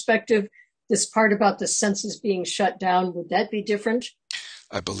that perspective, this part about the senses being shut down, would that be different?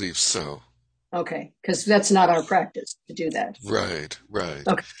 I believe so. Okay, because that's not our practice to do that. Right.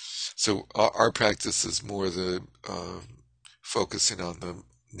 Okay. So our practice is more the focusing on the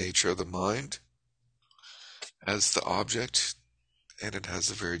nature of the mind as the object, and it has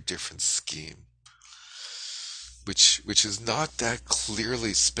a very different scheme, which is not that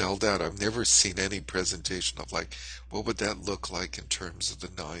clearly spelled out. I've never seen any presentation of what would that look like in terms of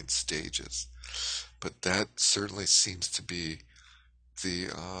the 9 stages, but that certainly seems to be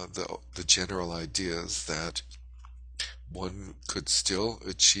the general idea, is that one could still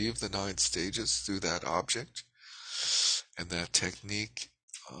achieve the 9 stages through that object and that technique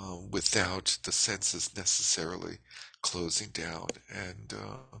without the senses necessarily closing down. And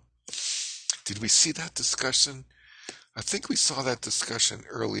did we see that discussion? I think we saw that discussion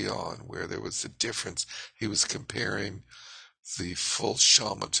early on where there was a difference. He was comparing the full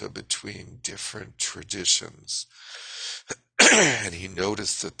shamatha between different traditions. And he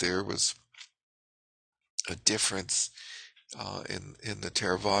noticed that there was a difference in the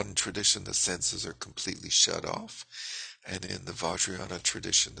Theravadan tradition. The senses are completely shut off, and in the Vajrayana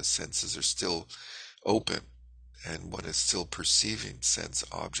tradition, the senses are still open, and one is still perceiving sense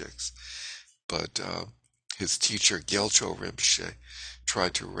objects. But his teacher Gyalcho Rinpoche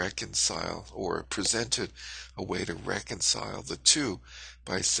tried to reconcile, or presented a way to reconcile the two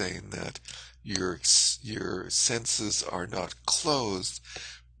by saying that your senses are not closed,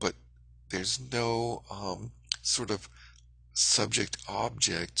 but there's no sort of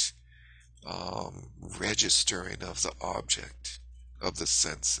subject-object registering of the object of the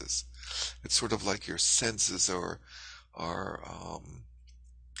senses. It's sort of like your senses are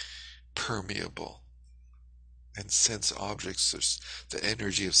permeable, and sense objects, the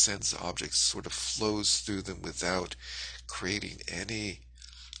energy of sense objects sort of flows through them without creating any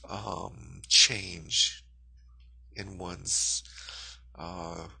change in one's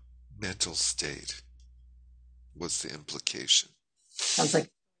mental state, was the implication. Sounds like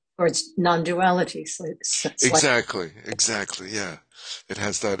towards non-duality. So it's Exactly, yeah. It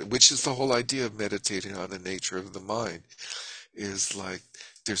has that, which is the whole idea of meditating on the nature of the mind, is like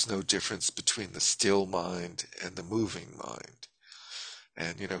there's no difference between the still mind and the moving mind.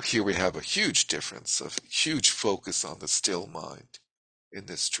 And, here we have a huge difference, a huge focus on the still mind in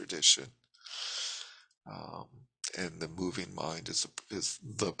this tradition. And the moving mind is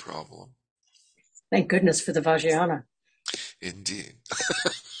the problem. Thank goodness for the Vajrayana. Indeed.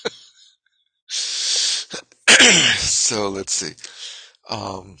 So let's see.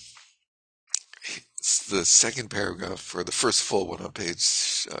 The second paragraph, for the first full one on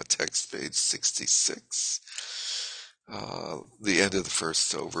text page 66. The end of the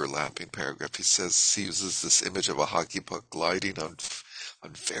first overlapping paragraph, he uses this image of a hockey puck gliding on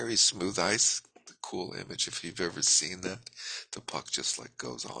very smooth ice. The cool image, if you've ever seen that. The puck just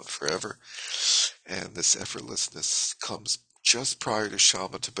goes on forever. And this effortlessness comes just prior to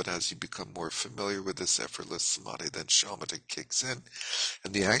shamatha, but as you become more familiar with this effortless samadhi, then shamatha kicks in.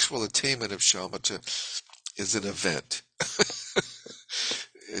 And the actual attainment of shamatha is an event.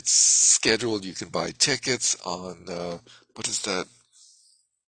 It's scheduled. You can buy tickets on, what is that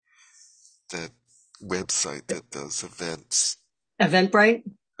website that does events? Eventbrite?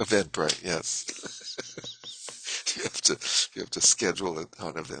 Eventbrite, yes. You have to schedule it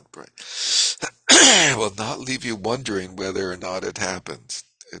on Eventbrite. It will not leave you wondering whether or not it happened.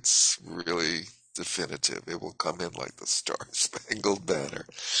 It's really definitive. It will come in like the Star-Spangled Banner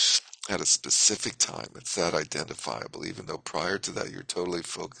at a specific time. It's that identifiable, even though prior to that you're totally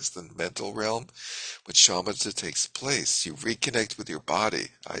focused in the mental realm. When shamatha takes place, you reconnect with your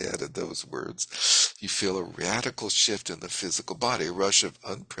body. I added those words. You feel a radical shift in the physical body. A rush of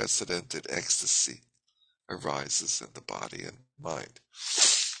unprecedented ecstasy arises in the body and mind.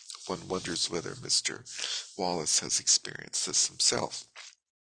 One wonders whether Mr. Wallace has experienced this himself.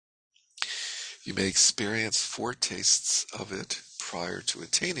 You may experience foretastes of it prior to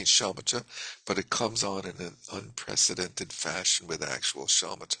attaining shamatha, but it comes on in an unprecedented fashion with actual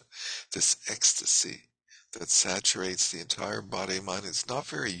shamatha. This ecstasy that saturates the entire body and mind is not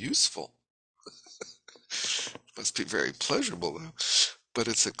very useful. Must be very pleasurable, though. But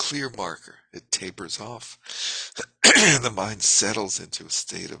it's a clear marker. It tapers off. The mind settles into a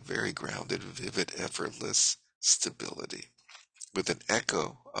state of very grounded, vivid, effortless stability, with an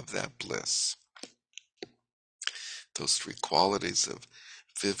echo of that bliss. Those three qualities of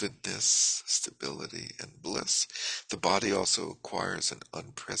vividness, stability, and bliss. The body also acquires an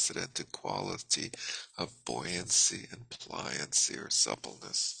unprecedented quality of buoyancy and pliancy, or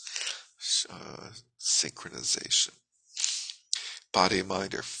suppleness, synchronization. Body and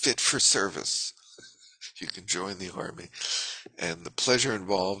mind are fit for service. You can join the army, and the pleasure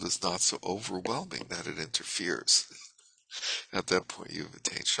involved is not so overwhelming that it interferes. At that point, you've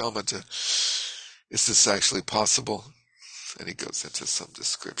attained shamatha. Is this actually possible? And he goes into some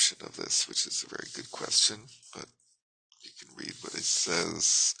description of this, which is a very good question, but you can read what it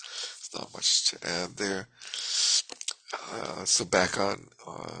says. There's not much to add there. So back on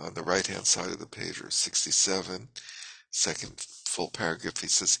the right-hand side of the page, or 67, second full paragraph, he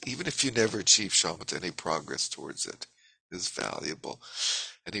says, even if you never achieve shamatha, any progress towards it is valuable.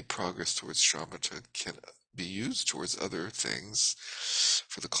 Any progress towards shamatha can be used towards other things,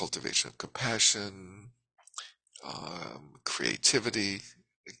 for the cultivation of compassion, creativity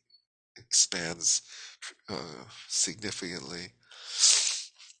expands significantly,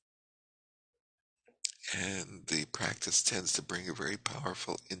 and the practice tends to bring a very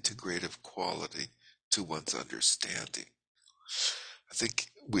powerful integrative quality to one's understanding. I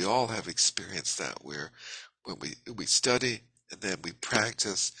think we all have experienced that, where when we study and then we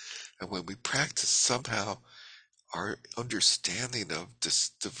practice, and when we practice, somehow our understanding of this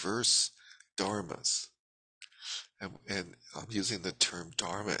diverse dharmas, and I'm using the term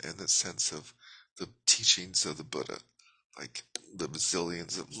dharma in the sense of the teachings of the Buddha, like the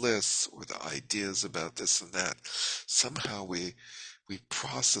bazillions of lists or the ideas about this and that. Somehow we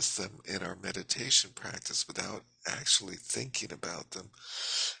process them in our meditation practice without actually thinking about them,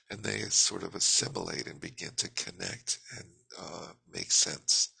 and they sort of assimilate and begin to connect and make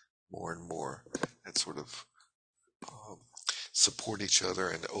sense more and more, and sort of um, support each other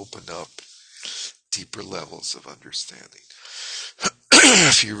and open up deeper levels of understanding.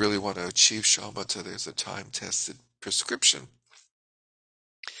 If you really want to achieve shamatha, there's a time-tested prescription.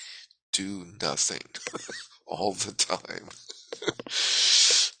 Do nothing all the time.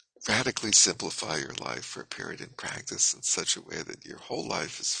 Radically simplify your life for a period in practice in such a way that your whole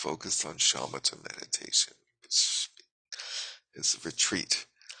life is focused on shamatha meditation, which is a retreat.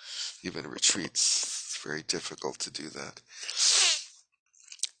 Even retreats, it's very difficult to do that.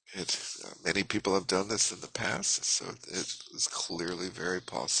 Many people have done this in the past, so it is clearly very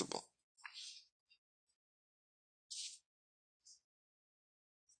possible.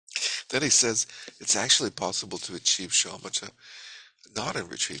 Then he says it's actually possible to achieve shamatha not in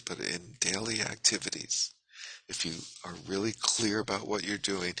retreat, but in daily activities. If you are really clear about what you're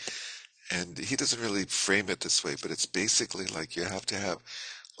doing, and he doesn't really frame it this way, but it's basically like you have to have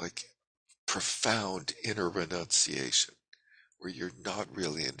like profound inner renunciation, where you're not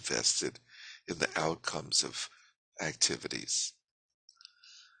really invested in the outcomes of activities,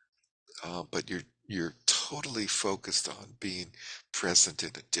 but you're totally focused on being present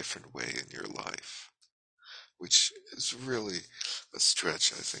in a different way in your life, which is really a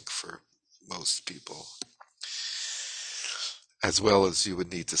stretch, I think, for most people. As well as you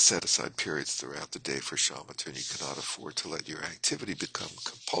would need to set aside periods throughout the day for shamatha, and you cannot afford to let your activity become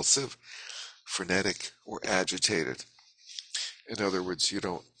compulsive, frenetic, or agitated. In other words, you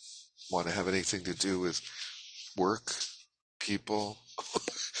don't want to have anything to do with work, people,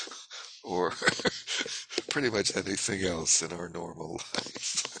 or pretty much anything else in our normal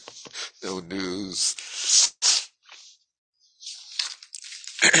life. No news.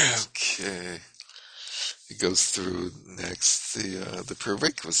 Okay. He goes through next the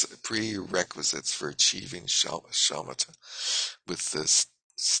prerequisites for achieving shamatha, with this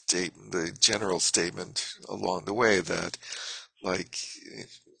the general statement along the way that, like,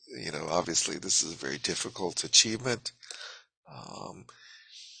 obviously this is a very difficult achievement, um,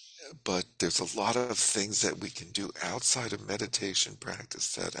 but there's a lot of things that we can do outside of meditation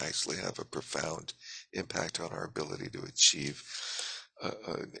practice that actually have a profound impact on our ability to achieve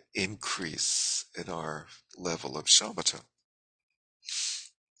an increase in our level of shamatha.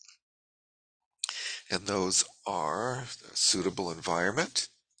 And those are a suitable environment,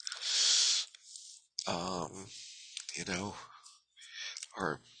 um, you know,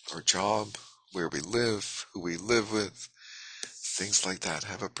 our job, where we live, who we live with, things like that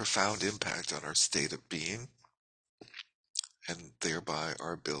have a profound impact on our state of being, and thereby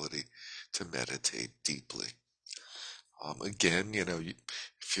our ability to meditate deeply. Again,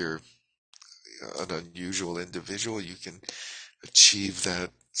 if you're an unusual individual, you can achieve that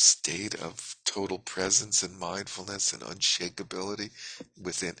state of total presence and mindfulness and unshakability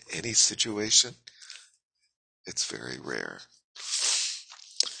within any situation. It's very rare.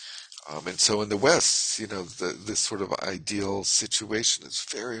 And so in the West, this sort of ideal situation is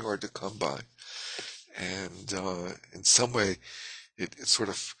very hard to come by. And in some way, it sort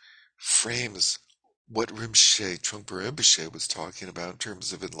of frames what Trungpa Rinpoche was talking about in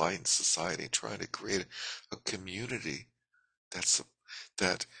terms of enlightened society, trying to create a community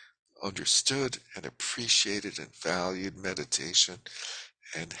that understood and appreciated and valued meditation,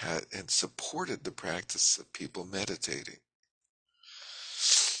 and supported the practice of people meditating.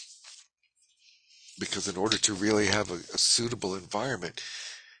 Because in order to really have a suitable environment,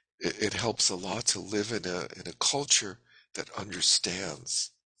 it helps a lot to live in a culture that understands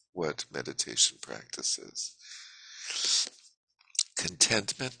what meditation practice is.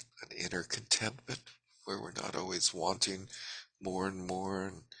 Contentment, an inner contentment, where we're not always wanting more and more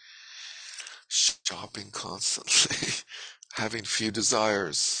and shopping constantly, having few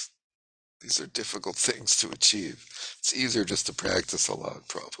desires. These are difficult things to achieve. It's easier just to practice a lot,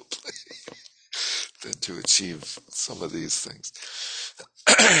 probably, than to achieve some of these things.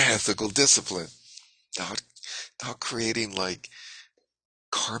 Ethical discipline, not creating like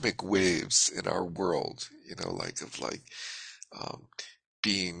karmic waves in our world,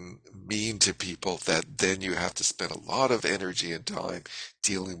 being mean to people that then you have to spend a lot of energy and time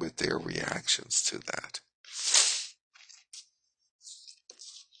dealing with their reactions to that.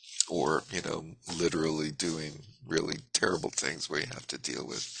 Or, literally doing really terrible things where you have to deal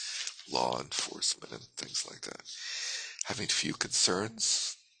with law enforcement and things like that. Having few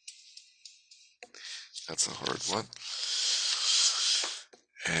concerns, that's a hard one.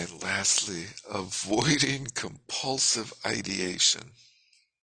 And lastly, avoiding compulsive ideation.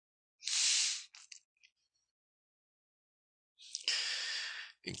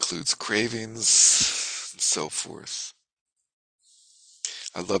 Includes cravings and so forth.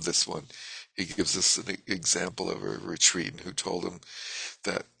 I love this one. He gives us an example of a retreatant who told him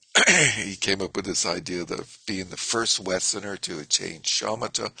that he came up with this idea of being the first Westerner to attain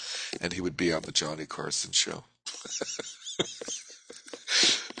shamatha, and he would be on the Johnny Carson show.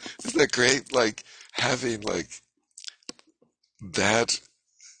 Isn't that great? Like having like that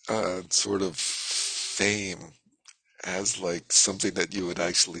sort of fame as like something that you would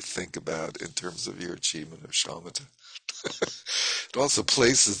actually think about in terms of your achievement of shamatha. It also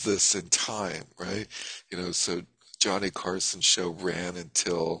places this in time, right? So Johnny Carson's show ran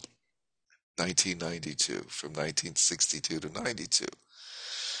until 1992, from 1962 to 92.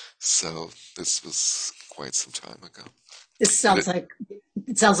 So this was quite some time ago. This But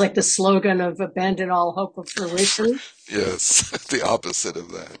sounds like the slogan of "Abandon all hope of fruition." yes, the opposite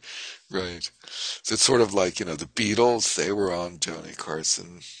of that, right? So it's sort of like, the Beatles, they were on Johnny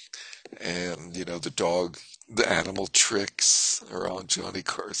Carson, and, the animal tricks are on Johnny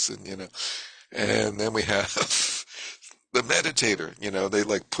Carson, and then we have the meditator, they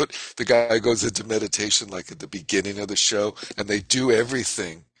like put, the guy goes into meditation like at the beginning of the show, and they do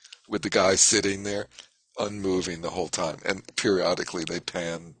everything with the guy sitting there unmoving the whole time, and periodically they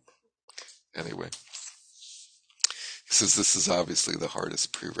pan. Anyway, he says this is obviously the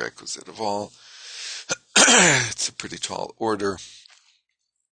hardest prerequisite of all. It's a pretty tall order.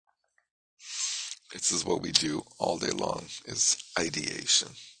 This is what we do all day long, is ideation.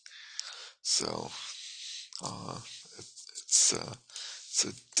 So it's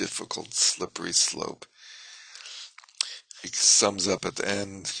a difficult, slippery slope. He sums up at the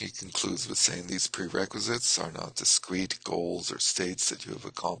end, he concludes with saying these prerequisites are not discrete goals or states that you have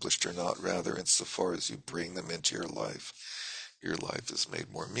accomplished or not, rather insofar as you bring them into your life is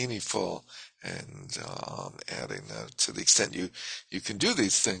made more meaningful, and adding that to the extent you can do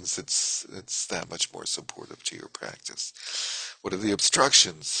these things, it's that much more supportive to your practice. What are the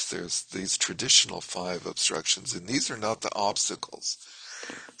obstructions? There's these traditional 5 obstructions, and these are not the obstacles.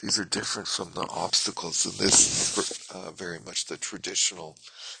 These are different from the obstacles in this, very much the traditional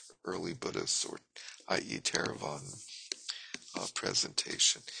early Buddhist, or i.e. Theravada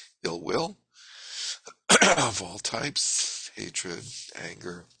presentation. Ill will of all types, hatred,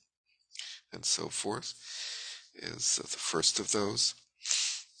 anger, and so forth, is the first of those.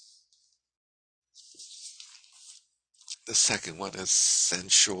 The second one is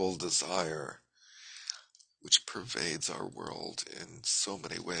sensual desire, which pervades our world in so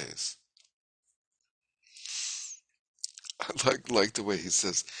many ways. I like the way he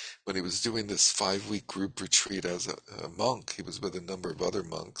says, when he was doing this 5-week group retreat as a monk, he was with a number of other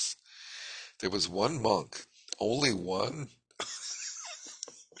monks. There was one monk, only one.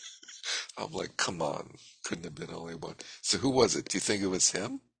 I'm like, come on, couldn't have been only one. So who was it? Do you think it was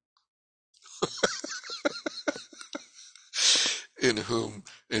him? In whom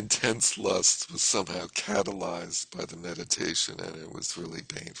intense lust was somehow catalyzed by the meditation, and it was really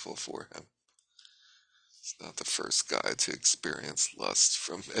painful for him. He's not the first guy to experience lust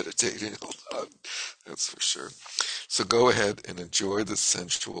from meditating a lot, that's for sure. So go ahead and enjoy the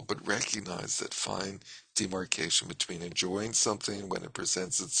sensual, but recognize that fine demarcation between enjoying something when it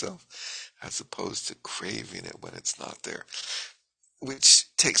presents itself as opposed to craving it when it's not there, which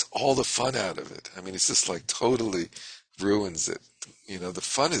takes all the fun out of it. I mean, it's just like totally ruins it. The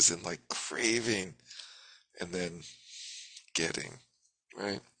fun is in like craving and then getting,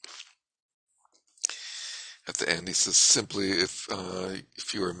 right? At the end, he says simply, if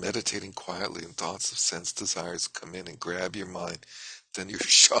you are meditating quietly and thoughts of sense desires come in and grab your mind, then your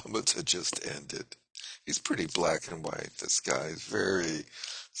shamatha just ended. He's pretty black and white, this guy. He's very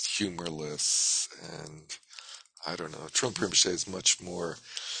humorless, and I don't know. Trungpa Rinpoche is much more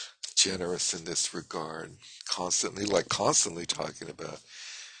generous in this regard, constantly talking about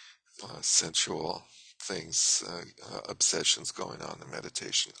sensual things, obsessions going on in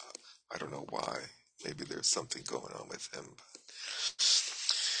meditation. I don't know why. Maybe there's something going on with him.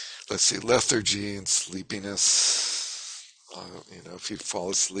 Let's see, lethargy and sleepiness. If you fall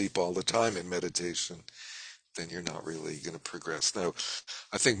asleep all the time in meditation, then you're not really going to progress. Now,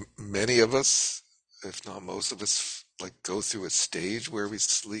 I think many of us, if not most of us, like go through a stage where we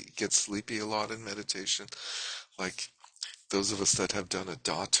get sleepy a lot in meditation. Like those of us that have done a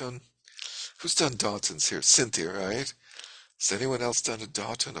Daton. Who's done Datons here? Cynthia, right? Has anyone else done a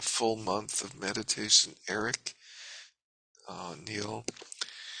Daton, a full month of meditation? Eric, Neil.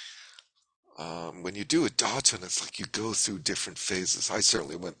 When you do a Daton, it's like you go through different phases. I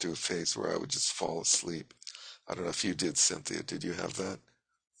certainly went through a phase where I would just fall asleep. I don't know if you did, Cynthia. Did you have that?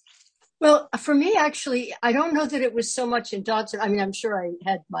 Well, for me, actually, I don't know that it was so much in Dodson. I mean, I'm sure I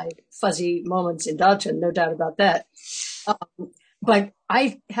had my fuzzy moments in Dodson, no doubt about that. But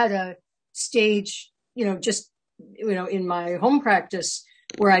I had a stage, just, in my home practice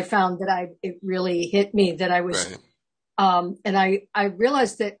where I found that it really hit me that I was, Right. and I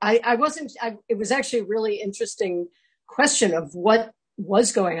realized that I wasn't, it was actually a really interesting question of what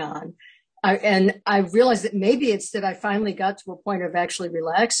was going on. And I realized that maybe it's that I finally got to a point of actually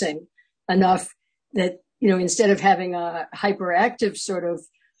relaxing enough that, instead of having a hyperactive sort of,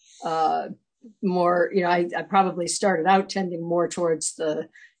 more, I probably started out tending more towards the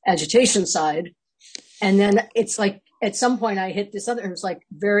agitation side. And then it's like, at some point I hit this other, it was like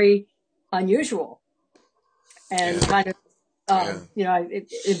very unusual and Yeah. kind of, Yeah.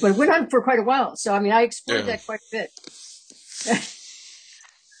 but it went on for quite a while. So, I mean, I explored Yeah. that quite a bit.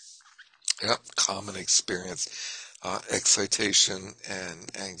 Yep. Common experience. Excitation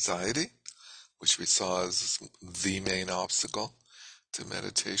and anxiety, which we saw as the main obstacle to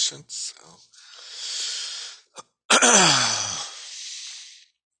meditation. So,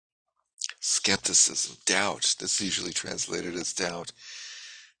 skepticism, doubt. That's usually translated as doubt.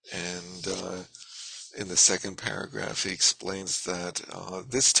 And in the second paragraph, he explains that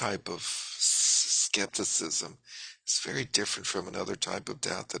this type of skepticism is very different from another type of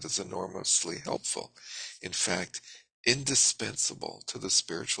doubt that is enormously helpful. In fact, indispensable to the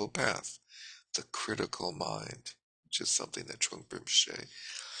spiritual path, the critical mind, which is something that Trungpa Rinpoche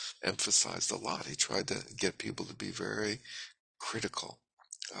emphasized a lot. He tried to get people to be very critical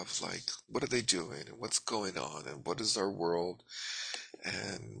of, like, what are they doing and what's going on and what is our world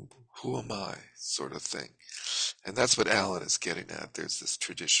and who am I, sort of thing. And that's what Alan is getting at. There's this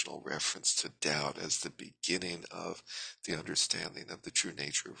traditional reference to doubt as the beginning of the understanding of the true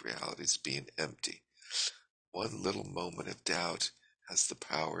nature of realities being empty. One little moment of doubt has the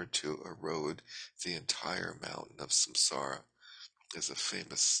power to erode the entire mountain of samsara, is a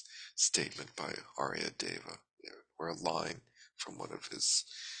famous statement by Arya Deva, or a line from one of his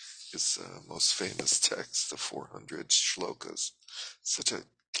most famous texts, the 400 shlokas. Such a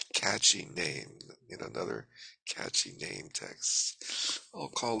catchy name, another catchy name text. I'll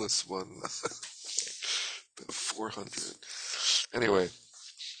call this one the 400. Anyway,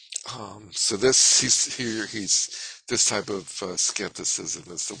 so he's this type of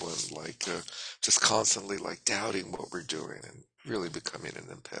skepticism is the one, like just constantly like doubting what we're doing and really becoming an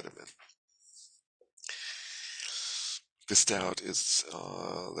impediment. This doubt is,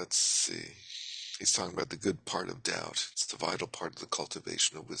 let's see, he's talking about the good part of doubt. It's the vital part of the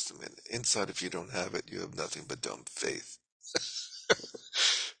cultivation of wisdom. And inside, if you don't have it, you have nothing but dumb faith.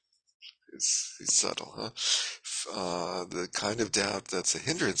 It's subtle, huh? The kind of doubt that's a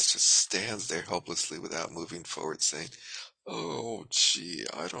hindrance just stands there helplessly without moving forward, saying, "Oh, gee,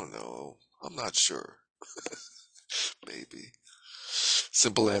 I don't know. I'm not sure. Maybe."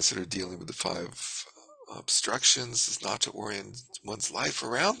 Simple answer to dealing with the five obstructions is not to orient one's life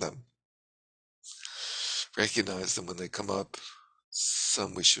around them. Recognize them when they come up.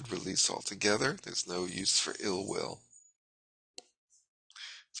 Some we should release altogether. There's no use for ill will.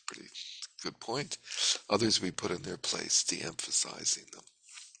 It's a pretty good point. Others we put in their place, de-emphasizing them.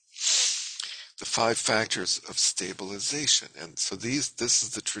 The five factors of stabilization. And so this is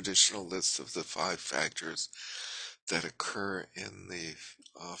the traditional list of the five factors that occur in the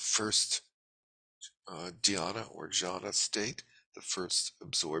first dhyana or jhana state, the first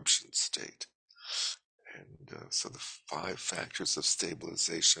absorption state. And so the five factors of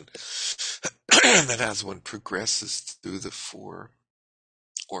stabilization. And then as one progresses through the 4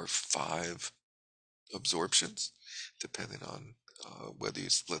 or 5 absorptions, depending on whether you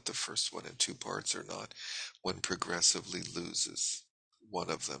split the first one in 2 parts or not, one progressively loses one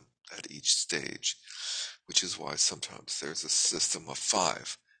of them at each stage, which is why sometimes there's a system of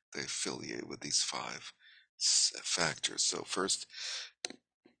 5. They affiliate with these 5 factors. So first,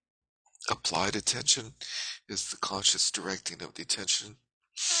 applied attention is the conscious directing of the attention.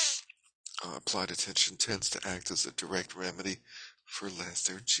 Applied attention tends to act as a direct remedy for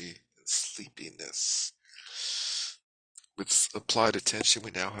lethargy and sleepiness. with applied attention,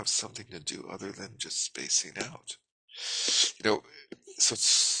 we now have something to do other than just spacing out. You know, so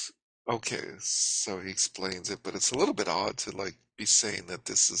it's okay. So he explains it, but it's a little bit odd to like be saying that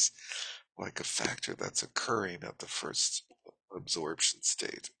this is like a factor that's occurring at the first absorption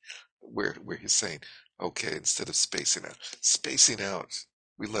state, where he's saying, okay, instead of spacing out,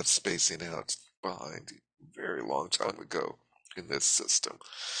 we left spacing out behind a very long time ago in this system.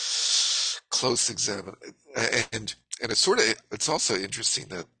 Close examine, and and it's also interesting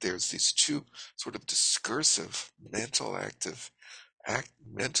that there's these two sort of discursive mentally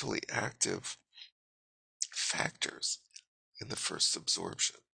active factors in the first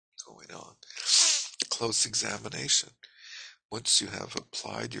absorption going on. Close examination. Once you have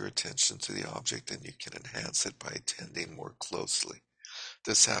applied your attention to the object, then you can enhance it by attending more closely.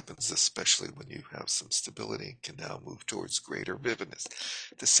 This happens especially when you have some stability and can now move towards greater vividness.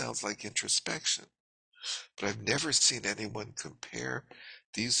 This sounds like introspection, but I've never seen anyone compare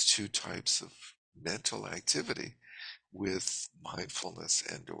these two types of mental activity with mindfulness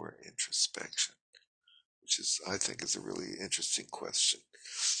and or introspection, which is, I think, is a really interesting question.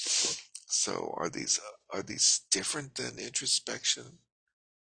 So are these different than introspection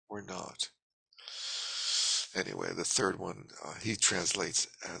or not? Anyway, the third one he translates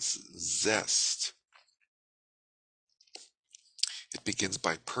as zest. It begins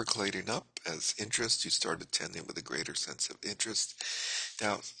by percolating up as interest. You start attending with a greater sense of interest.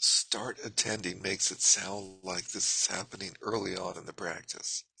 Now, start attending makes it sound like this is happening early on in the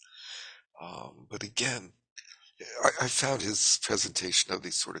practice. But again, I found his presentation of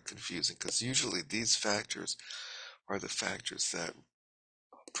these sort of confusing because usually these factors are the factors that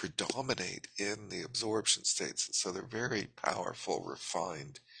predominate in the absorption states. And so they're very powerful,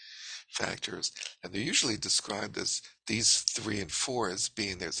 refined factors. And they're usually described as these 3 and 4 as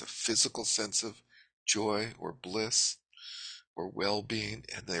being there's a physical sense of joy or bliss or well-being,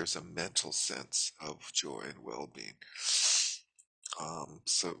 and there's a mental sense of joy and well-being.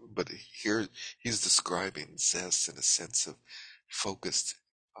 But here he's describing zest in a sense of focused,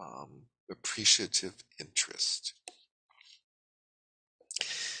 appreciative interest.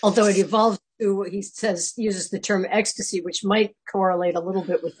 Although it evolves to, he says, uses the term ecstasy, which might correlate a little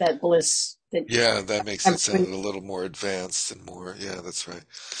bit with that bliss. That makes it sound a little more advanced and more, that's right.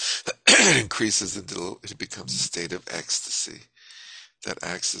 It increases until it becomes a state of ecstasy that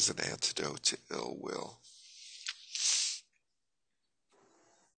acts as an antidote to ill will.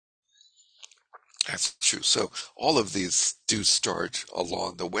 That's true. So all of these do start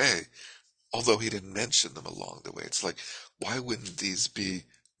along the way, although he didn't mention them along the way. It's like, why wouldn't these be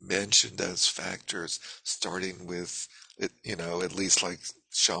mentioned as factors starting with, at least like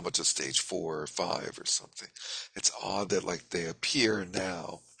shamatha stage 4 or 5 or something? It's odd that like they appear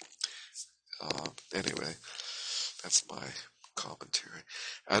now. Anyway, that's my commentary.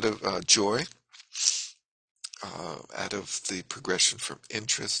 Out of joy, out of the progression from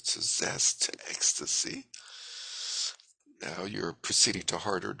interest to zest to ecstasy, now you're proceeding to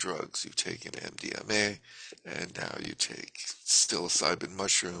harder drugs. You've taken MDMA, and now you take psilocybin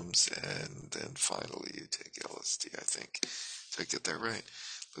mushrooms, and then finally you take LSD, I think. Did I get that right?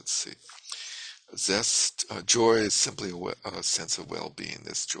 Let's see. Zest, joy is simply a sense of well-being.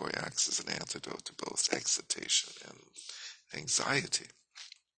 This joy acts as an antidote to both excitation and anxiety.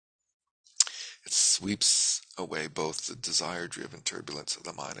 It sweeps away both the desire-driven turbulence of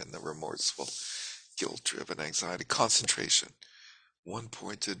the mind and the remorseful, guilt-driven anxiety. Concentration,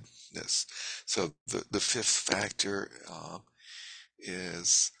 one-pointedness. So the fifth factor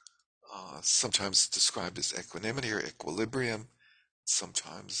is sometimes described as equanimity or equilibrium,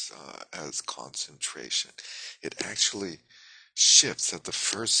 sometimes as concentration. It actually shifts at the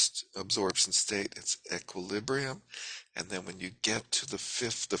first absorption state. It's equilibrium, and then when you get to the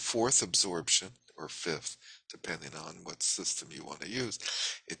fourth absorption, or fifth, depending on what system you want to use,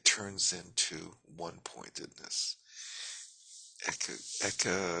 it turns into one-pointedness.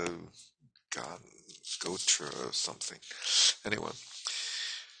 Gotra or something. Anyway,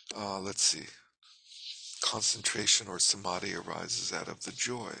 let's see. Concentration or samadhi arises out of the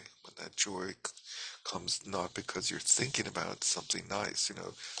joy. When that joy comes not because you're thinking about something nice,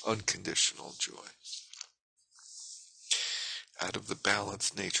 unconditional joy. Out of the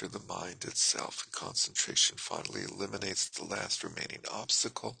balanced nature of the mind itself, and concentration finally eliminates the last remaining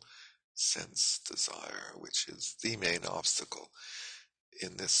obstacle, sense desire, which is the main obstacle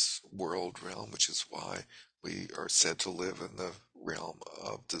in this world realm, which is why we are said to live in the realm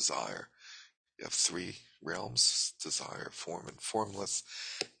of desire. You have 3 realms: desire, form, and formless,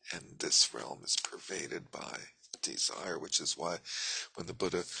 and this realm is pervaded by desire, which is why when the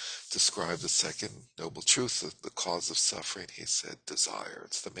Buddha described the second noble truth, the cause of suffering, he said desire.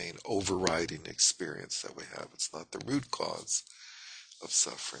 It's the main overriding experience that we have. It's not the root cause of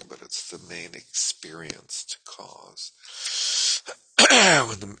suffering, but it's the main experienced cause.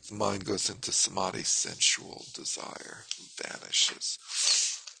 When the mind goes into samadhi, sensual desire vanishes.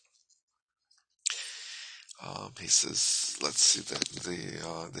 He says, let's see,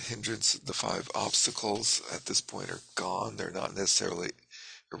 the hindrance, the 5 obstacles at this point are gone. They're not necessarily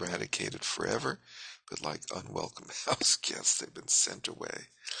eradicated forever, but like unwelcome house guests, they've been sent away.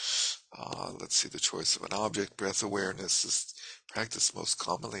 Let's see, the choice of an object. Breath awareness is practiced most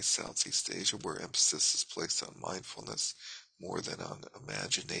commonly in Southeast Asia, where emphasis is placed on mindfulness more than on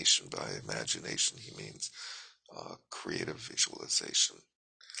imagination. By imagination, he means creative visualization,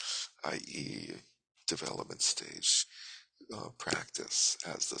 i.e., development stage practice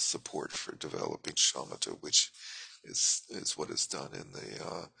as the support for developing shamatha, which is what is done in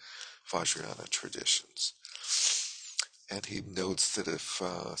the Vajrayana traditions. And he notes that if,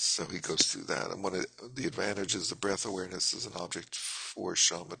 so he goes through that. And one of the advantages of breath awareness as an object for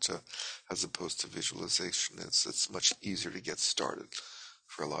shamatha as opposed to visualization is it's much easier to get started.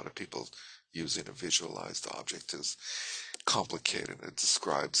 For a lot of people, using a visualized object is complicated. It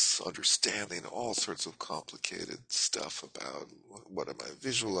describes understanding all sorts of complicated stuff about what am I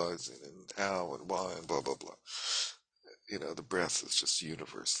visualizing and how and why and blah, blah, blah. You know, the breath is just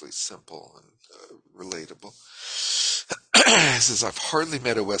universally simple and relatable. He says, I've hardly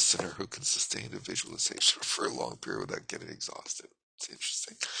met a Westerner who can sustain a visualization for a long period without getting exhausted. It's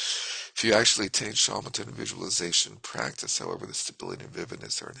interesting. If you actually attain shamatha and visualization practice, however, the stability and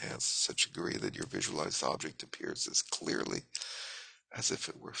vividness are enhanced to such a degree that your visualized object appears as clearly as if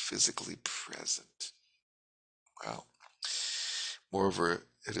it were physically present. Wow. Moreover,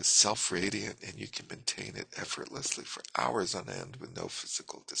 it is self-radiant and you can maintain it effortlessly for hours on end with no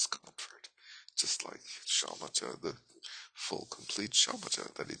physical discomfort. Just like shamatha, the full, complete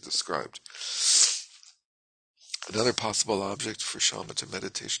shamatha that he described. Another possible object for shamatha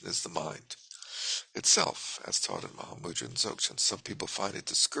meditation is the mind itself, as taught in Mahamudra Dzogchen. Some people find it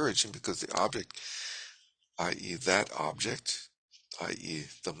discouraging because the object, i.e. that object, i.e.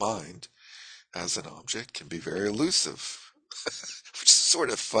 the mind, as an object, can be very elusive, which is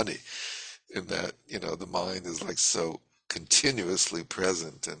sort of funny in that, you know, the mind is like so continuously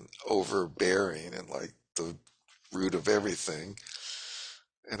present and overbearing and like the root of everything,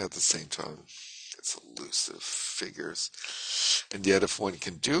 and at the same time it's elusive figures. And yet if one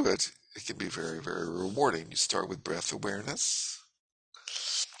can do it, it can be very, very rewarding. You start with breath awareness,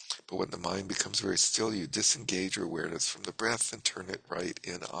 but when the mind becomes very still, you disengage your awareness from the breath and turn it right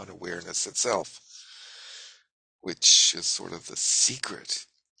in on awareness itself, which is sort of the secret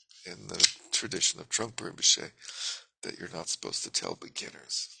in the tradition of Trungpa Rinpoche that you're not supposed to tell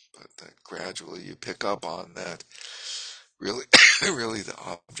beginners, but that gradually you pick up on that really, really the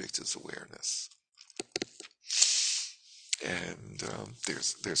object is awareness. And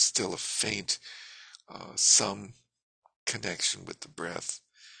there's still a faint, some connection with the breath,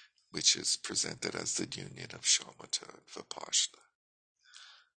 which is presented as the union of shamatha and vipassana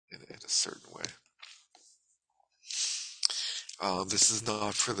in a certain way. This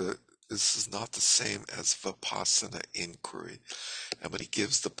is not the same as vipassana inquiry. And when he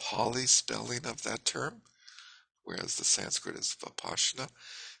gives the Pali spelling of that term, whereas the Sanskrit is vipassana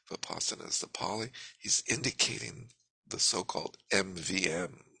is the Pali, he's indicating the so-called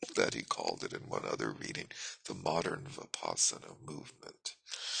MVM that he called it in one other reading, the modern vipassana movement,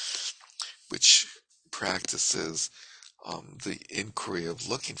 which practices the inquiry of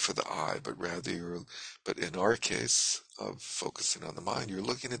looking for the I, but in our case of focusing on the mind, you're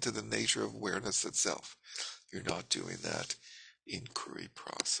looking into the nature of awareness itself. You're not doing that inquiry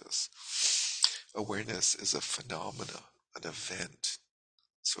process. Awareness is a phenomena, an event,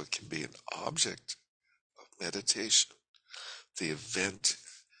 so it can be an object of meditation, the event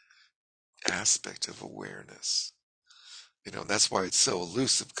aspect of awareness. You know, that's why it's so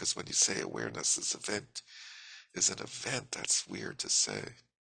elusive, because when you say awareness is an event, that's weird to say.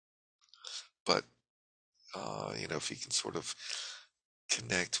 But, you know, if you can sort of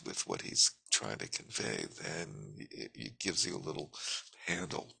connect with what he's trying to convey, then it gives you a little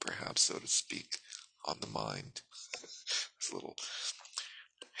handle, perhaps, so to speak, on the mind. There's a little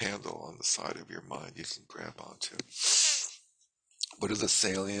handle on the side of your mind you can grab onto. What are the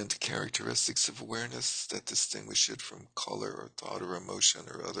salient characteristics of awareness that distinguish it from color or thought or emotion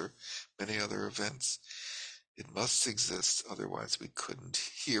or many other events? It must exist, otherwise we couldn't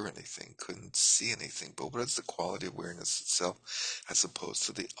hear anything, couldn't see anything. But what is the quality of awareness itself as opposed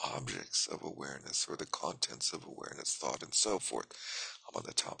to the objects of awareness or the contents of awareness, thought, and so forth? I'm on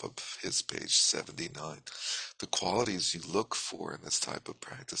the top of his page 79. The qualities you look for in this type of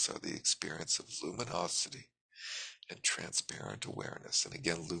practice are the experience of luminosity and transparent awareness. And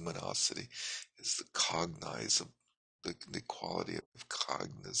again, luminosity is the the quality of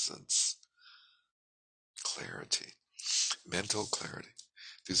cognizance, clarity, mental clarity.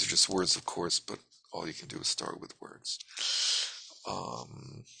 These are just words, of course, but all you can do is start with words.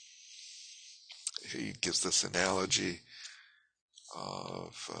 He gives this analogy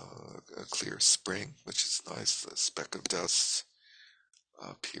of a clear spring, which is nice. A speck of dust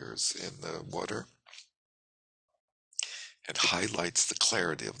appears in the water and highlights the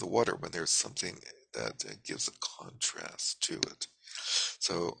clarity of the water when there's something that gives a contrast to it.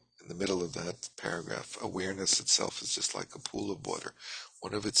 So in the middle of that paragraph, awareness itself is just like a pool of water.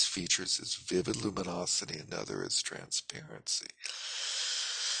 One of its features is vivid luminosity, another is transparency.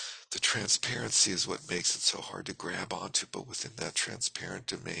 The transparency is what makes it so hard to grab onto, but within that transparent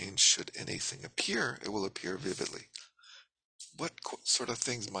domain, should anything appear, it will appear vividly. What sort of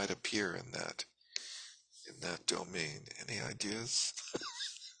things might appear in that domain? Any ideas?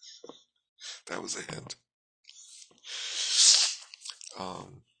 That was a hint.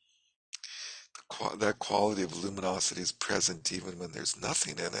 That quality of luminosity is present even when there's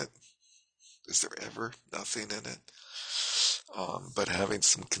nothing in it. Is there ever nothing in it? But having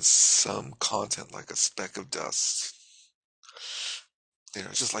some content, like a speck of dust,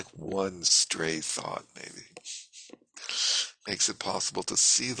 just like one stray thought maybe, makes it possible to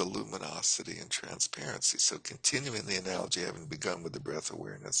see the luminosity and transparency. So continuing the analogy, having begun with the breath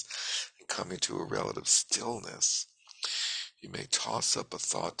awareness and coming to a relative stillness, you may toss up a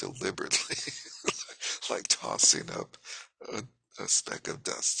thought deliberately, like tossing up a speck of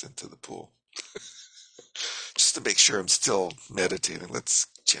dust into the pool. Just to make sure I'm still meditating, let's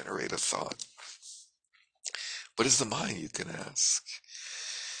generate a thought. What is the mind, you can ask?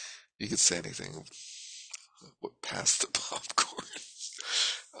 You could say anything. Pass the popcorn.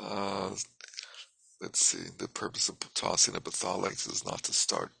 Let's see. The purpose of tossing up a thought like this is not to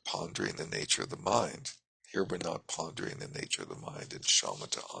start pondering the nature of the mind. Here we're not pondering the nature of the mind in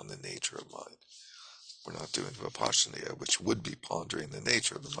shamatha on the nature of mind. We're not doing vipassana, which would be pondering the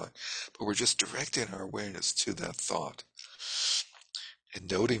nature of the mind. But we're just directing our awareness to that thought and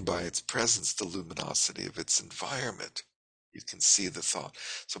noting by its presence the luminosity of its environment. You can see the thought.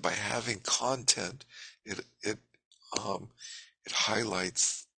 So by having content, it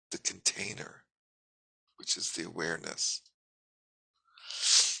highlights the container, which is the awareness.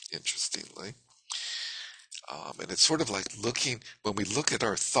 Interestingly. And it's sort of like looking, when we look at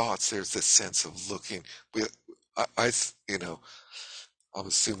our thoughts, there's this sense of looking. I'm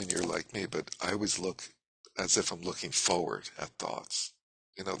assuming you're like me, but I always look as if I'm looking forward at thoughts.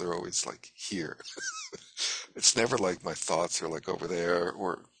 They're always like here. It's never like my thoughts are like over there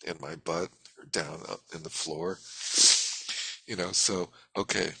or in my butt or down in the floor. So,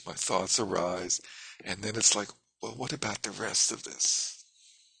 okay, my thoughts arise. And then it's like, well, what about the rest of this?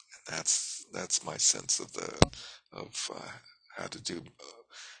 And that's my sense of how to do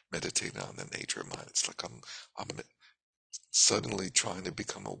meditating on the nature of mind. It's like I'm suddenly trying to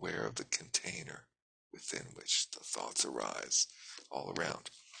become aware of the container within which the thoughts arise all around.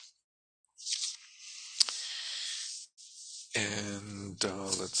 And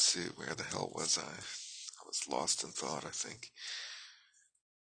let's see, where the hell was I? I was lost in thought, I think.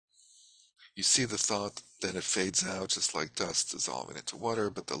 You see the thought, then it fades out just like dust dissolving into water,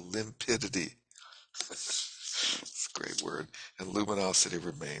 but the limpidity, it's a great word, and luminosity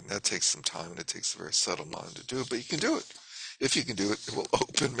remain. That takes some time, and it takes a very subtle mind to do it, but you can do it. If you can do it, it will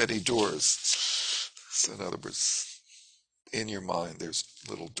open many doors. So in other words, in your mind, there's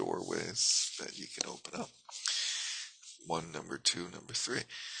little doorways that you can open up. 1, number 2, number 3.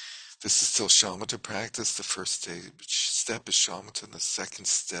 This is still shamatha practice. The first step is shamatha, and the second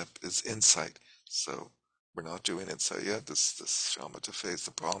step is insight. So we're not doing insight yet, this shamatha phase.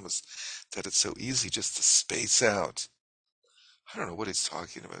 The problem is that it's so easy just to space out. I don't know what he's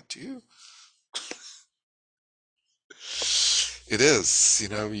talking about. Do you? It is.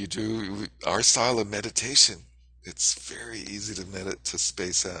 You do our style of meditation. It's very easy to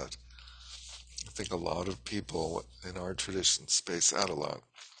space out. I think a lot of people in our tradition space out a lot.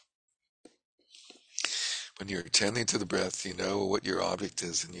 When you're attending to the breath, you know what your object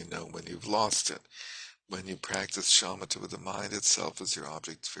is and you know when you've lost it. when you practice shamatha with the mind itself as your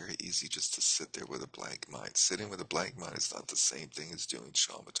object, it's very easy just to sit there with a blank mind. Sitting with a blank mind is not the same thing as doing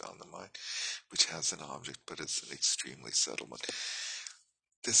shamatha on the mind, which has an object, but it's an extremely subtle one.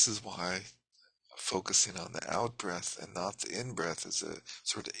 This is why focusing on the out breath and not the in breath is a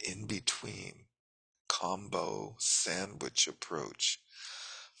sort of in between combo sandwich approach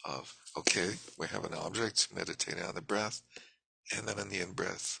of, okay, we have an object, meditating on the breath, and then in the in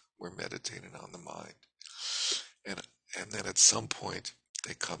breath, we're meditating on the mind. And then at some point,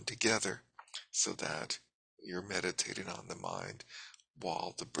 they come together so that you're meditating on the mind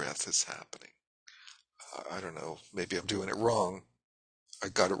while the breath is happening. I don't know, maybe I'm doing it wrong. I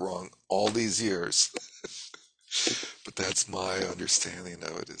got it wrong all these years. But that's my understanding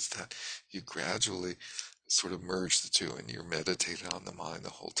of it, is that you gradually sort of merge the two and you're meditating on the mind the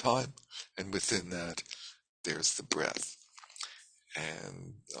whole time. And within that, there's the breath.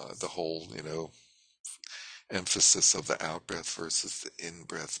 And the whole, emphasis of the out breath versus the in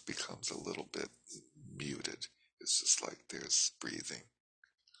breath becomes a little bit muted. It's just like there's breathing.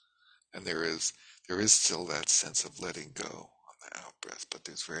 And there is still that sense of letting go on the out breath, but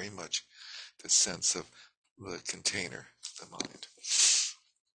there's very much the sense of the container, the mind.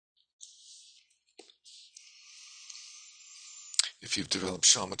 If you've developed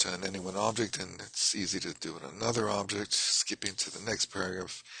shamatha on any one object, then it's easy to do it on another object. Skipping to the next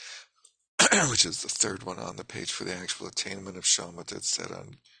paragraph, which is the third one on the page. For the actual attainment of shamatha, it's said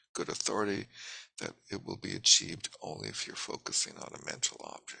on good authority that it will be achieved only if you're focusing on a mental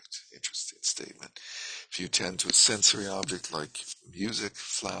object. Interesting statement. If you tend to a sensory object like music,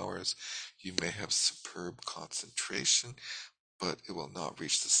 flowers, you may have superb concentration, but it will not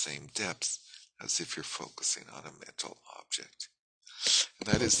reach the same depth as if you're focusing on a mental object. And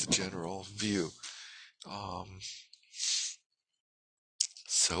that is the general view.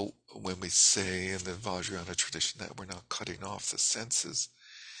 So when we say in the Vajrayana tradition that we're not cutting off the senses,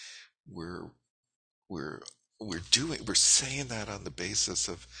 we're saying that on the basis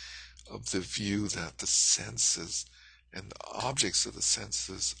of the view that the senses and the objects of the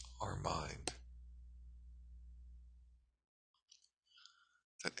senses are mind.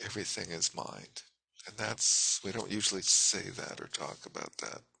 That everything is mind. And we don't usually say that or talk about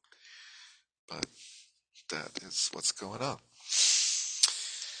that, but that is what's going on.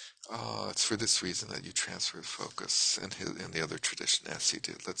 It's for this reason that you transfer focus in the other tradition as he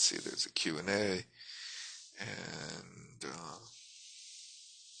did. Let's see, there's a Q&A, and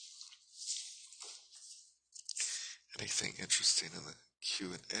anything interesting in the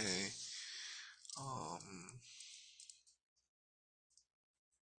Q&A.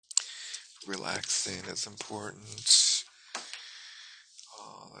 Relaxing is important.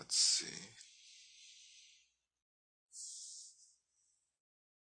 Let's see.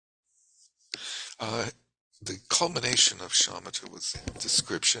 The culmination of shamatha was the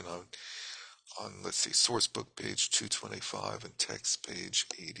description on let's see, source book page 225 and text page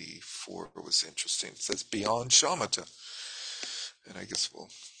 84 was interesting. It says beyond shamatha. And I guess we'll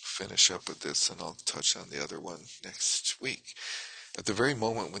finish up with this and I'll touch on the other one next week. At the very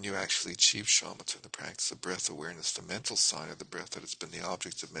moment when you actually achieve shamatha, the practice of breath awareness, the mental sign of the breath that has been the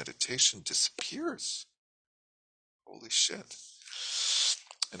object of meditation disappears. Holy shit.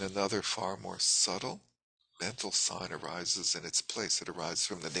 And another far more subtle mental sign arises in its place. It arises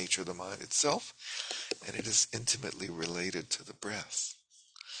from the nature of the mind itself, and it is intimately related to the breath.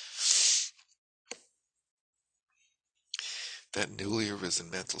 That newly arisen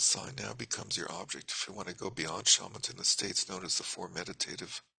mental sign now becomes your object. If you want to go beyond shamatha in the states known as the four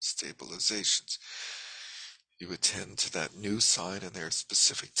meditative stabilizations, you attend to that new sign, and there are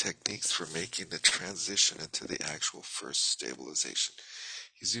specific techniques for making the transition into the actual first stabilization.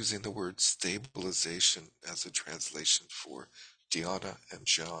 He's using the word stabilization as a translation for dhyana and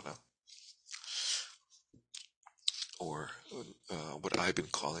jhana, or what I've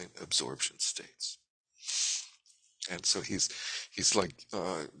been calling absorption states. And so he's like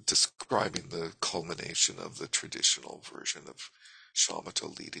describing the culmination of the traditional version of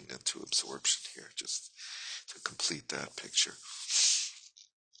shamatha leading into absorption here, just to complete that picture.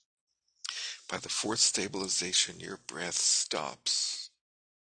 By the fourth stabilization, your breath stops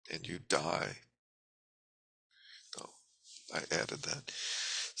and you die. Oh, I added that.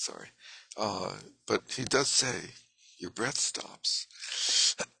 Sorry. But he does say your breath stops.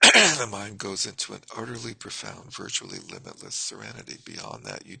 The mind goes into an utterly profound, virtually limitless serenity. Beyond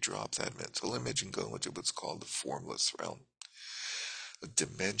that, you drop that mental image and go into what's called the formless realm, a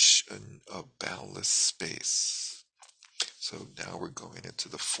dimension of boundless space. So now we're going into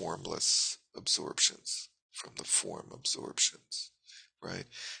the formless absorptions, from the form absorptions. right?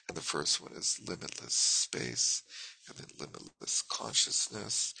 And the first one is limitless space, and then limitless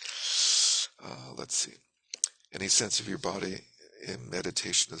consciousness. Let's see. Any sense of your body in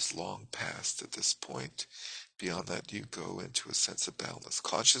meditation is long past at this point. Beyond that, you go into a sense of boundless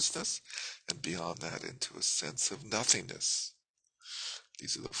consciousness, and beyond that, into a sense of nothingness.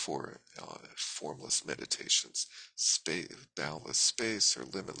 These are the four formless meditations: boundless space or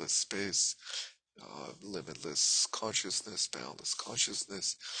limitless space, limitless consciousness, boundless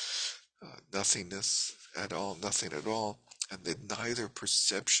consciousness, nothingness at all, nothing at all, and then neither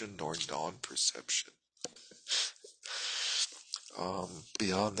perception nor non-perception.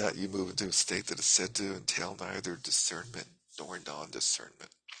 Beyond that, you move into a state that is said to entail neither discernment nor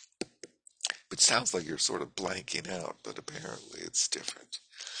non-discernment. Which sounds like you're sort of blanking out, but apparently it's different.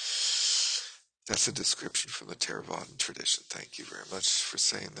 That's a description from the Theravadan tradition. Thank you very much for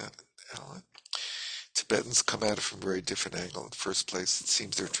saying that, Alan. Tibetans come at it from a very different angle. In the first place, it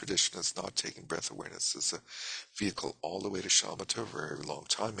seems their tradition is not taking breath awareness as a vehicle all the way to shamatha for a very long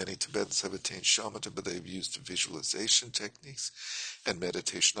time. Many Tibetans have attained shamatha, but they've used visualization techniques and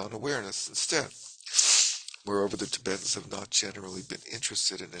meditation on awareness instead. Moreover, the Tibetans have not generally been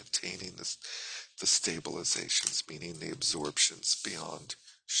interested in attaining the stabilizations, meaning the absorptions beyond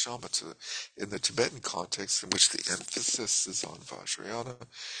shamatha. In the Tibetan context, in which the emphasis is on Vajrayana,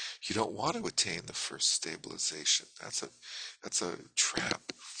 you don't want to attain the first stabilization. That's a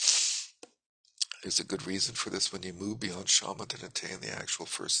trap. There's a good reason for this. When you move beyond shamatha and attain the actual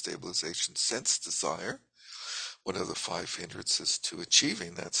first stabilization, sense desire, one of the 5 hindrances to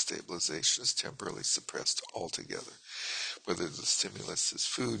achieving that stabilization, is temporarily suppressed altogether. Whether the stimulus is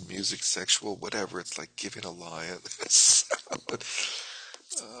food, music, sexual, whatever, it's like giving a lion a salad.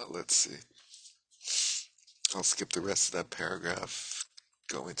 Let's see. I'll skip the rest of that paragraph.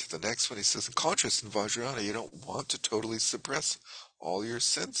 Go into the next one. He says, in contrast, in Vajrayana, you don't want to totally suppress all your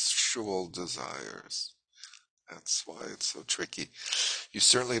sensual desires. That's why it's so tricky. You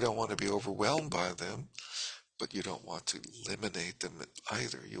certainly don't want to be overwhelmed by them, but you don't want to eliminate them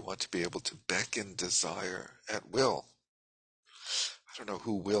either. You want to be able to beckon desire at will. I don't know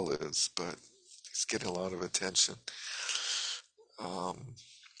who Will is, but he's getting a lot of attention.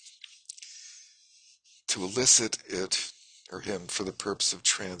 To elicit it or him for the purpose of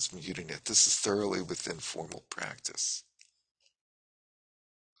transmuting it. This is thoroughly within formal practice.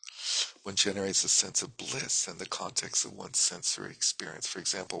 One generates a sense of bliss in the context of one's sensory experience. For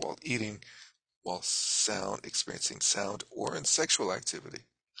example, while eating, while experiencing sound, or in sexual activity.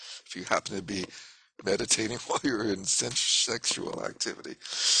 If you happen to be meditating while you're in sexual activity,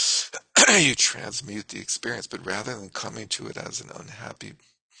 you transmute the experience. But rather than coming to it as an unhappy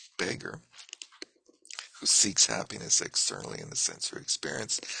beggar who seeks happiness externally in the sensory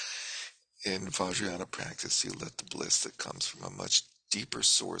experience, in Vajrayana practice, you let the bliss that comes from a much deeper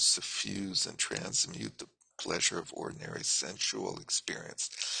source suffuse and transmute the pleasure of ordinary sensual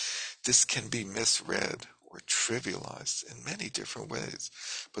experience. This can be misread or trivialized in many different ways,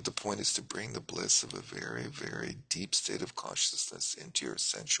 but the point is to bring the bliss of a very, very deep state of consciousness into your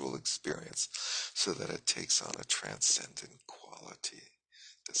sensual experience so that it takes on a transcendent quality,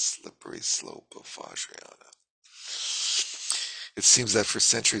 the slippery slope of Vajrayana. It seems that for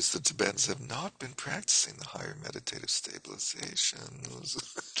centuries the Tibetans have not been practicing the higher meditative stabilizations.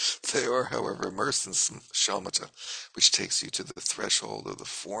 They are, however, immersed in shamatha, which takes you to the threshold of the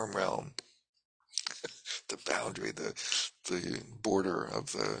form realm, the boundary, the border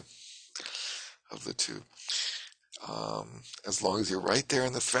of the two. As long as you're right there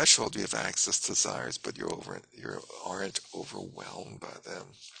in the threshold, you have access to desires, but you aren't overwhelmed by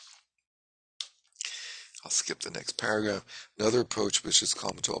them. I'll skip the next paragraph. Another approach which is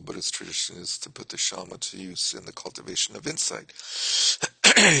common to all Buddhist tradition is to put the shamatha to use in the cultivation of insight.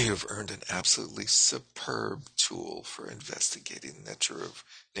 You've earned an absolutely superb tool for investigating the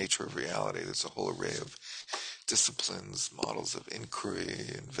nature of reality. There's a whole array of disciplines, models of inquiry,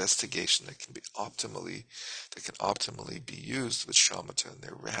 investigation that can optimally be used with shamatha, and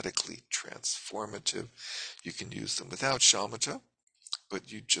they're radically transformative. You can use them without shamatha,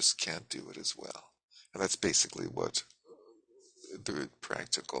 but you just can't do it as well. And that's basically what in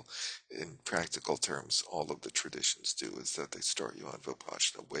practical terms, all of the traditions do, is that they start you on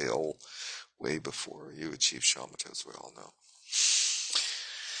Vipassana way before you achieve shamatha, as we all know.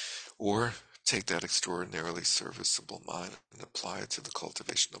 Or take that extraordinarily serviceable mind and apply it to the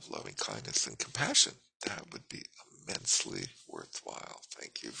cultivation of loving kindness and compassion. That would be immensely worthwhile.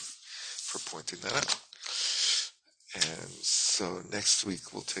 Thank you for pointing that out. And so next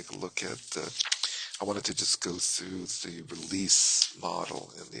week we'll take a look at I wanted to just go through the release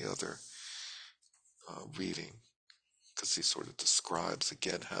model in the other reading, because he sort of describes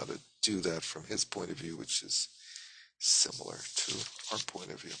again how to do that from his point of view, which is similar to our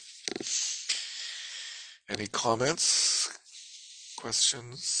point of view. Any comments,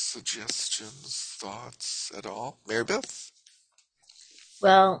 questions, suggestions, thoughts at all? Mary Beth?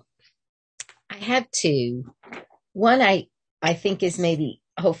 Well, I have two. One I think is maybe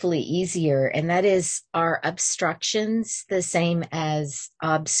hopefully easier, and that is, are obstructions the same as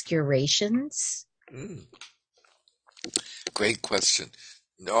obscurations? Mm, great question.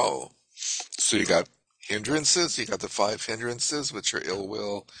 No. So you got hindrances, you got the 5 hindrances, which are ill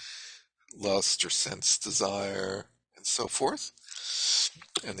will, lust or sense desire, and so forth.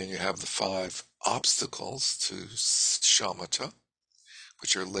 And then you have the 5 obstacles to shamatha,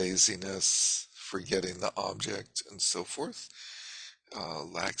 which are laziness, forgetting the object, and so forth,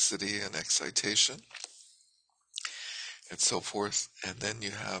 laxity and excitation, and so forth. And then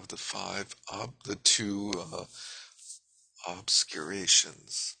you have the 2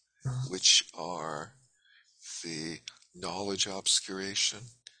 obscurations, which are the knowledge obscuration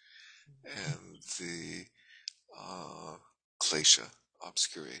and the klesha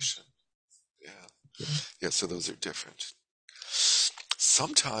obscuration. Yeah, so those are different.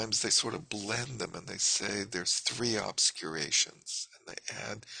 Sometimes they sort of blend them and they say there's 3 obscurations, and they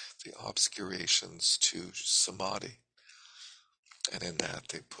add the obscurations to samadhi, and in that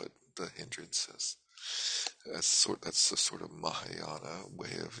they put the hindrances. That's the sort of Mahayana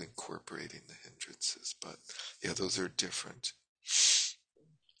way of incorporating the hindrances, but yeah, those are different.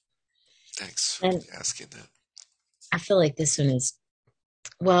 Thanks for And asking that. I feel like this one is,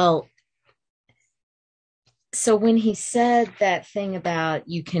 well, so when he said that thing about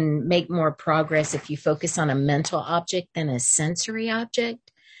you can make more progress if you focus on a mental object than a sensory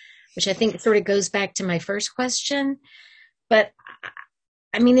object, which I think sort of goes back to my first question. But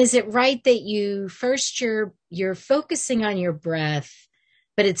I mean, is it right that you're focusing on your breath,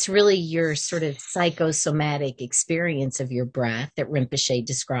 but it's really your sort of psychosomatic experience of your breath that Rinpoche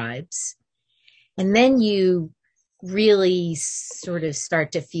describes? And then you really sort of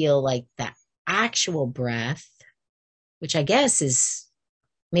start to feel like the actual breath, which I guess is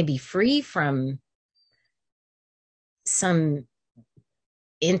maybe free from some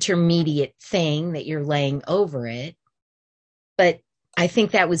intermediate thing that you're laying over it. But I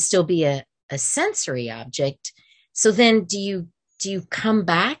think that would still be a sensory object. So then do you come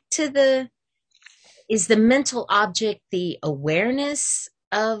back to is the mental object the awareness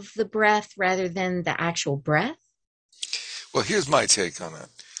of the breath rather than the actual breath? Well, here's my take on it,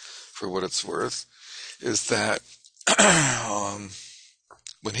 for what it's worth, is that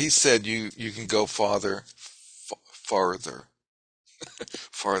when he said you can go farther, farther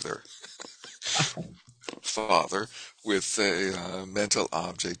with a mental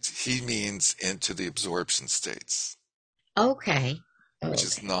object, he means into the absorption states, Okay. which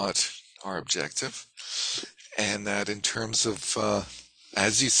is not our objective. And that in terms of,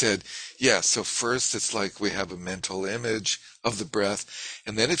 as you said, yeah, so first it's like we have a mental image of the breath,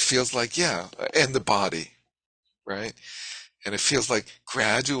 and then it feels like, yeah, and the body, right? And it feels like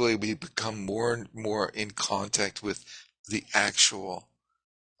gradually we become more and more in contact with the actual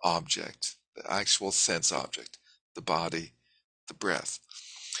object, the actual sense object, the body, the breath.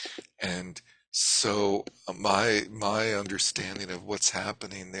 And so my understanding of what's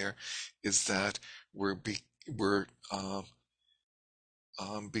happening there is that we're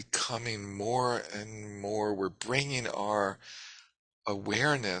becoming more and more, we're bringing our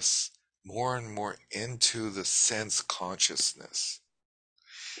awareness more and more into the sense consciousness,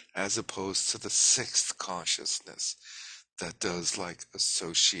 as opposed to the 6th consciousness that does like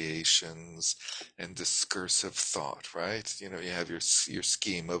associations and discursive thought, right? You have your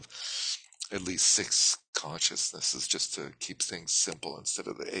scheme of at least 6 consciousnesses, just to keep things simple instead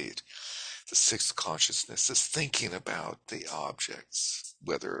of the 8. The 6th consciousness is thinking about the objects,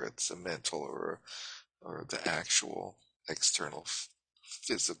 whether it's a mental or the actual external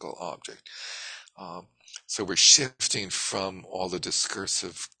physical object. So we're shifting from all the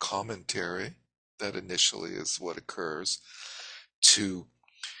discursive commentary that initially is what occurs to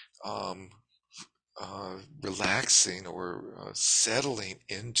relaxing or settling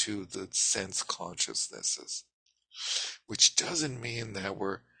into the sense consciousnesses, which doesn't mean that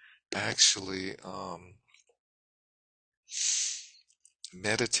we're actually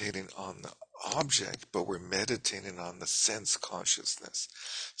meditating on the object, but we're meditating on the sense consciousness.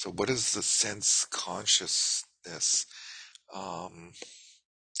 So what is the sense consciousness?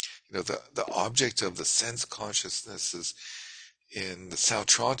 The object of the sense consciousness is, in the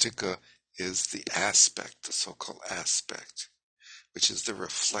Sautrantika, is the aspect, the so-called aspect, which is the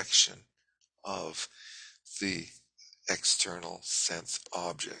reflection of the external sense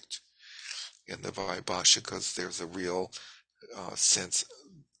object. In the Vaibhashikas, there's a real sense.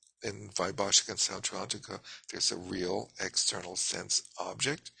 In Vaibhashika and Sautrantika, there's a real external sense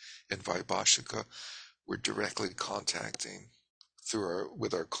object. In Vaibhashika, we're directly contacting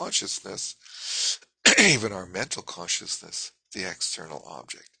with our consciousness, even our mental consciousness, the external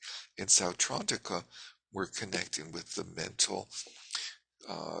object. In Sautrantika, we're connecting with the mental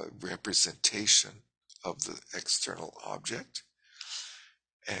representation of the external object.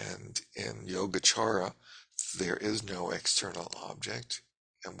 And in Yogacara, there is no external object,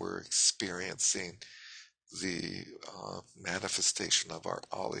 and we're experiencing the manifestation of our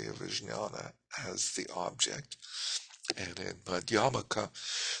Alaya Vijnana as the object. And in Madhyamaka,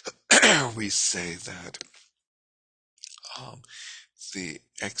 we say that the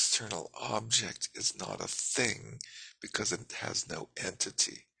external object is not a thing because it has no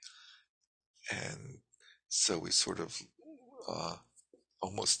entity. And so we sort of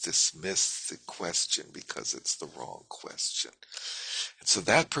almost dismiss the question because it's the wrong question. And so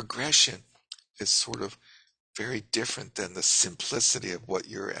that progression is sort of very different than the simplicity of what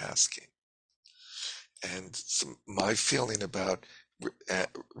you're asking. And so my feeling about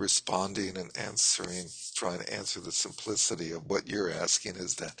responding and answering, trying to answer the simplicity of what you're asking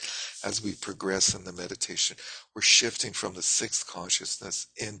is that as we progress in the meditation, we're shifting from the sixth consciousness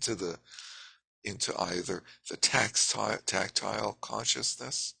into either the tactile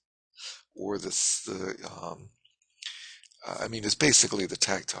consciousness or it's basically the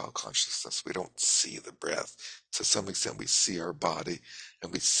tactile consciousness. We don't see the breath. To some extent, we see our body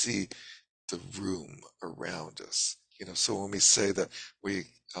and we see the room around us. So when we say that we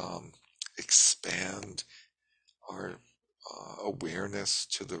expand our awareness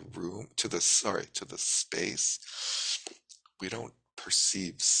to the room, to the space, we don't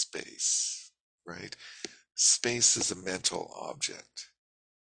perceive space, right? Space is a mental object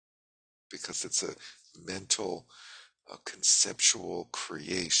because it's a mental, conceptual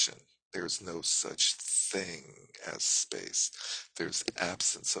creation. There's no such thing as space. There's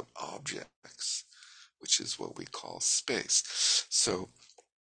absence of objects, which is what we call space. So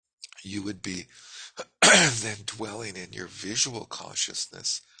you would be then dwelling in your visual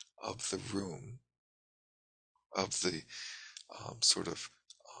consciousness of the room, of the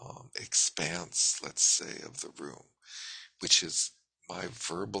expanse, let's say, of the room, which is my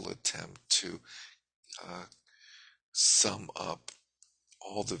verbal attempt to sum up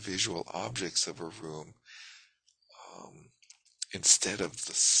all the visual objects of a room instead of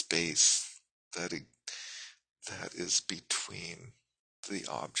the space that is between the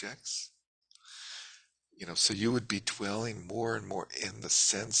objects. So you would be dwelling more and more in the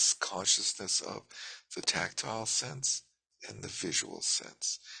sense consciousness of the tactile sense and the visual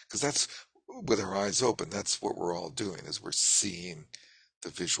sense. Because that's, with our eyes open, that's what we're all doing, is we're seeing the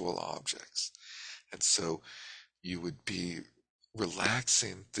visual objects. And so you would be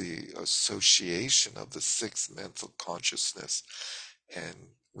relaxing the association of the sixth mental consciousness and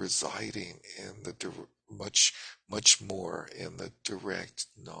residing in the much more in the direct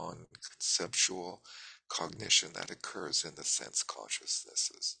non-conceptual cognition that occurs in the sense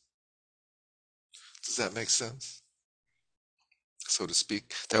consciousnesses. Does that make sense? So to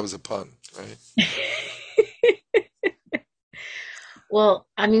speak, that was a pun, right? Well,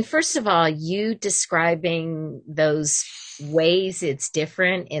 first of all, you describing those ways it's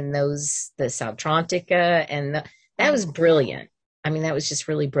different in the Sautrantika that was brilliant. That was just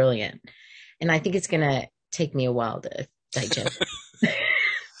really brilliant. And I think it's going to take me a while to digest.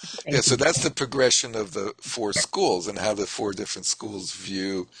 So that's the progression of the four schools and how the four different schools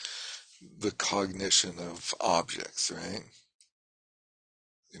view the cognition of objects, right?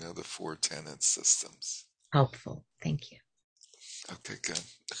 The four tenet systems. Helpful. Thank you. Okay, good.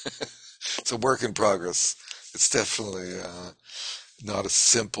 It's a work in progress. It's definitely not a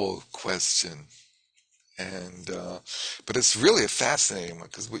simple question. But it's really a fascinating one,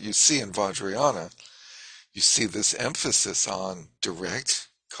 because what you see in Vajrayana, you see this emphasis on direct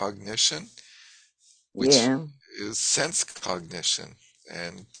cognition, which is sense cognition.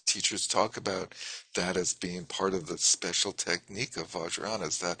 And teachers talk about that as being part of the special technique of Vajrayana,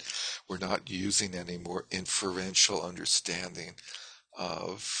 is that we're not using any more inferential understanding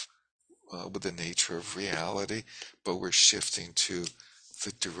of with the nature of reality, but we're shifting to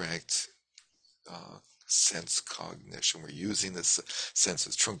the direct sense cognition. We're using this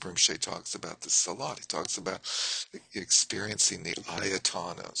senses. Trungpa Rinpoche talks about this a lot. He talks about experiencing the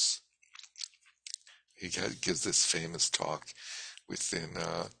ayatanas. He gives this famous talk within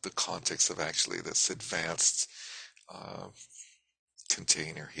the context of actually this advanced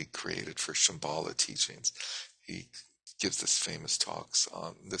container he created for Shambhala teachings. He gives this famous talk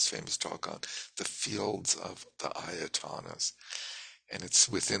on the fields of the Ayatanas. And it's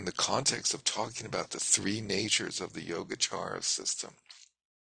within the context of talking about the three natures of the Yogacara system.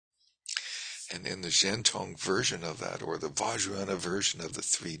 And in the Zhentong version of that, or the Vajrayana version of the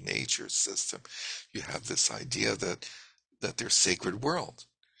three natures system, you have this idea that there's sacred world,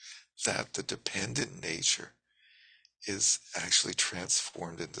 that the dependent nature is actually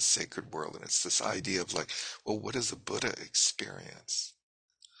transformed into sacred world. And it's this idea of like, well, what does a Buddha experience?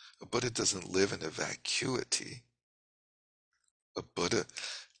 A Buddha doesn't live in a vacuity. A Buddha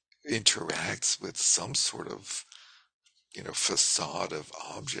interacts with some sort of, facade of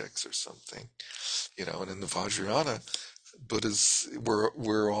objects or something, and in the Vajrayana, Buddhas,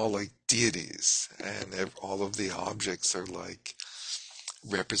 we're all like deities, and all of the objects are like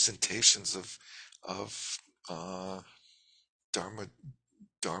representations of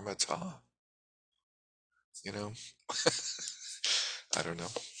dharmata, I don't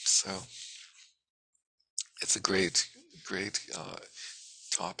know. So it's a great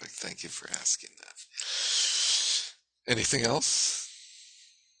topic. Thank you for asking that. Anything else?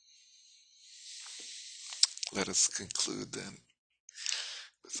 Let us conclude then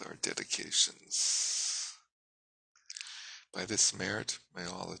with our dedications. By this merit, may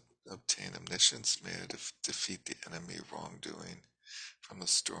all obtain omniscience, may I defeat the enemy wrongdoing from the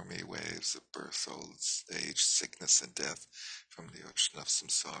stormy waves of birth, old age, sickness, and death, from the ocean of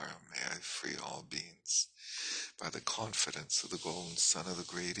samsara. May I free all beings. By the confidence of the golden sun of the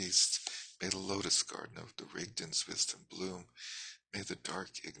great east, may the lotus garden of the Rigdon's wisdom bloom. May the dark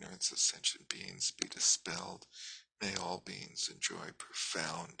ignorance of sentient beings be dispelled. May all beings enjoy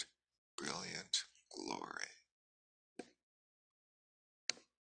profound, brilliant glory.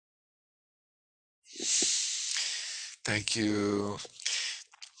 Thank you.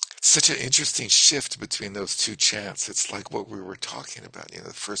 Such an interesting shift between those two chants. It's like what we were talking about.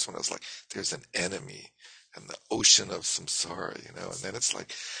 The first one was like, there's an enemy and the ocean of samsara, and then it's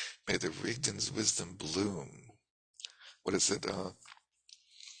like, may the Rigdon's wisdom bloom. What is it? I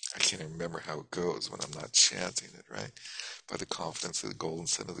can't even remember how it goes when I'm not chanting it, right? By the confidence of the golden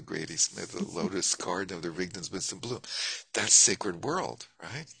sun of the great east, may the lotus garden of the Rigdon's wisdom bloom. That's sacred world,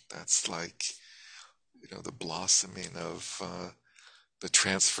 right? That's like, the blossoming of the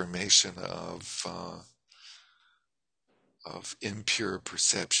transformation of impure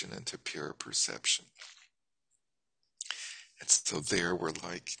perception into pure perception. And so there we're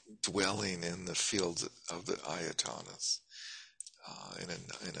like dwelling in the fields of the Ayatanas in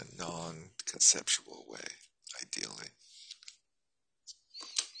a non-conceptual way, ideally.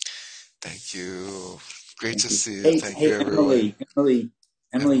 Thank you. Great to see you. Thank you, everyone.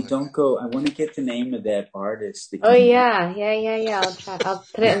 Emily, don't go. I want to get the name of that artist. Yeah. I'll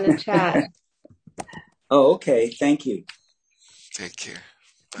put it in the chat. Oh, okay. Thank you. Take care.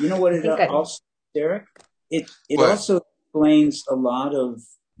 Bye. You know what it also, Derek? It also explains a lot of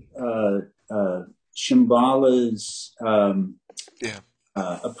Shambhala's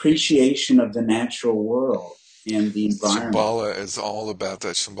appreciation of the natural world and the environment. Shambhala is all about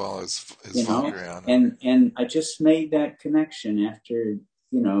that. Shambhala is Vajrayana. And I just made that connection after,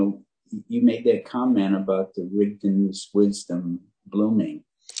 you made that comment about the Rigdon's wisdom blooming.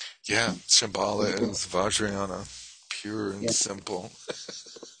 Yeah, Shambhala is Vajrayana, pure and simple.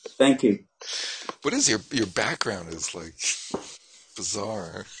 Thank you. What is your background is like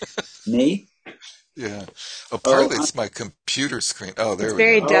bizarre. Me? Yeah. Partly it's my computer screen. Oh, there we go. It's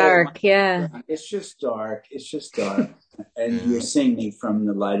very dark, yeah. It's just dark. And you're seeing me from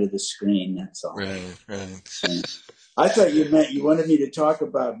the light of the screen, that's all. Right. I thought you wanted me to talk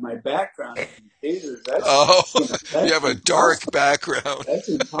about my background in computers. You have a dark background. That's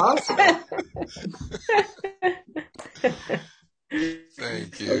impossible.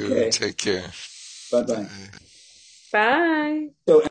 Thank you. Okay. Take care. Bye-bye. Bye. So